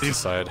entrance. He steps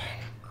aside.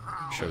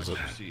 Shows up.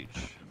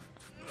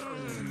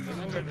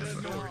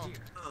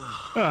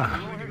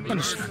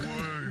 Understood.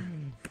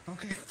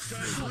 Okay.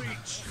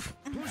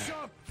 Push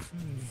up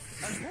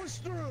and push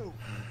through.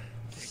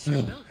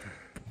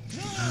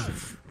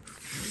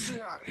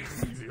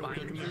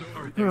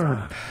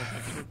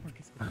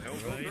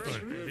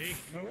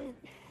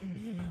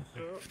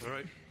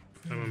 Alright.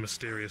 I'm a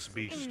mysterious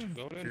beast.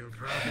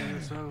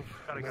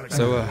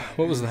 So,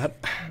 what was that?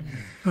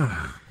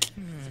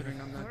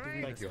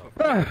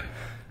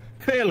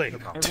 Failing.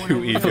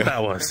 Too eager. That's what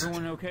that was.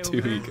 Too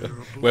eager.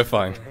 We're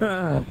fine.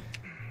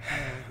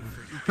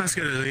 That's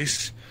good at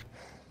least.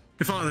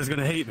 Your father's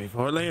gonna hate me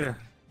for it later.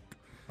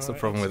 That's the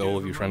problem with all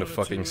of you trying to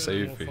fucking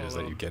save me, is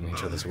that you get in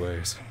each other's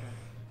ways.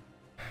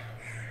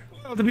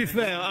 Well, to be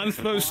fair, I'm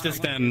supposed to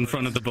stand in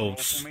front of the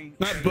bolts.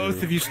 Not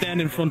both of you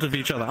stand in front of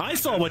each other. I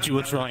saw what you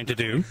were trying to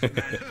do.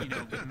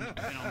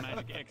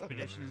 Magic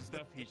expedition and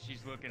stuff.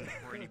 She's looking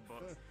for any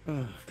books.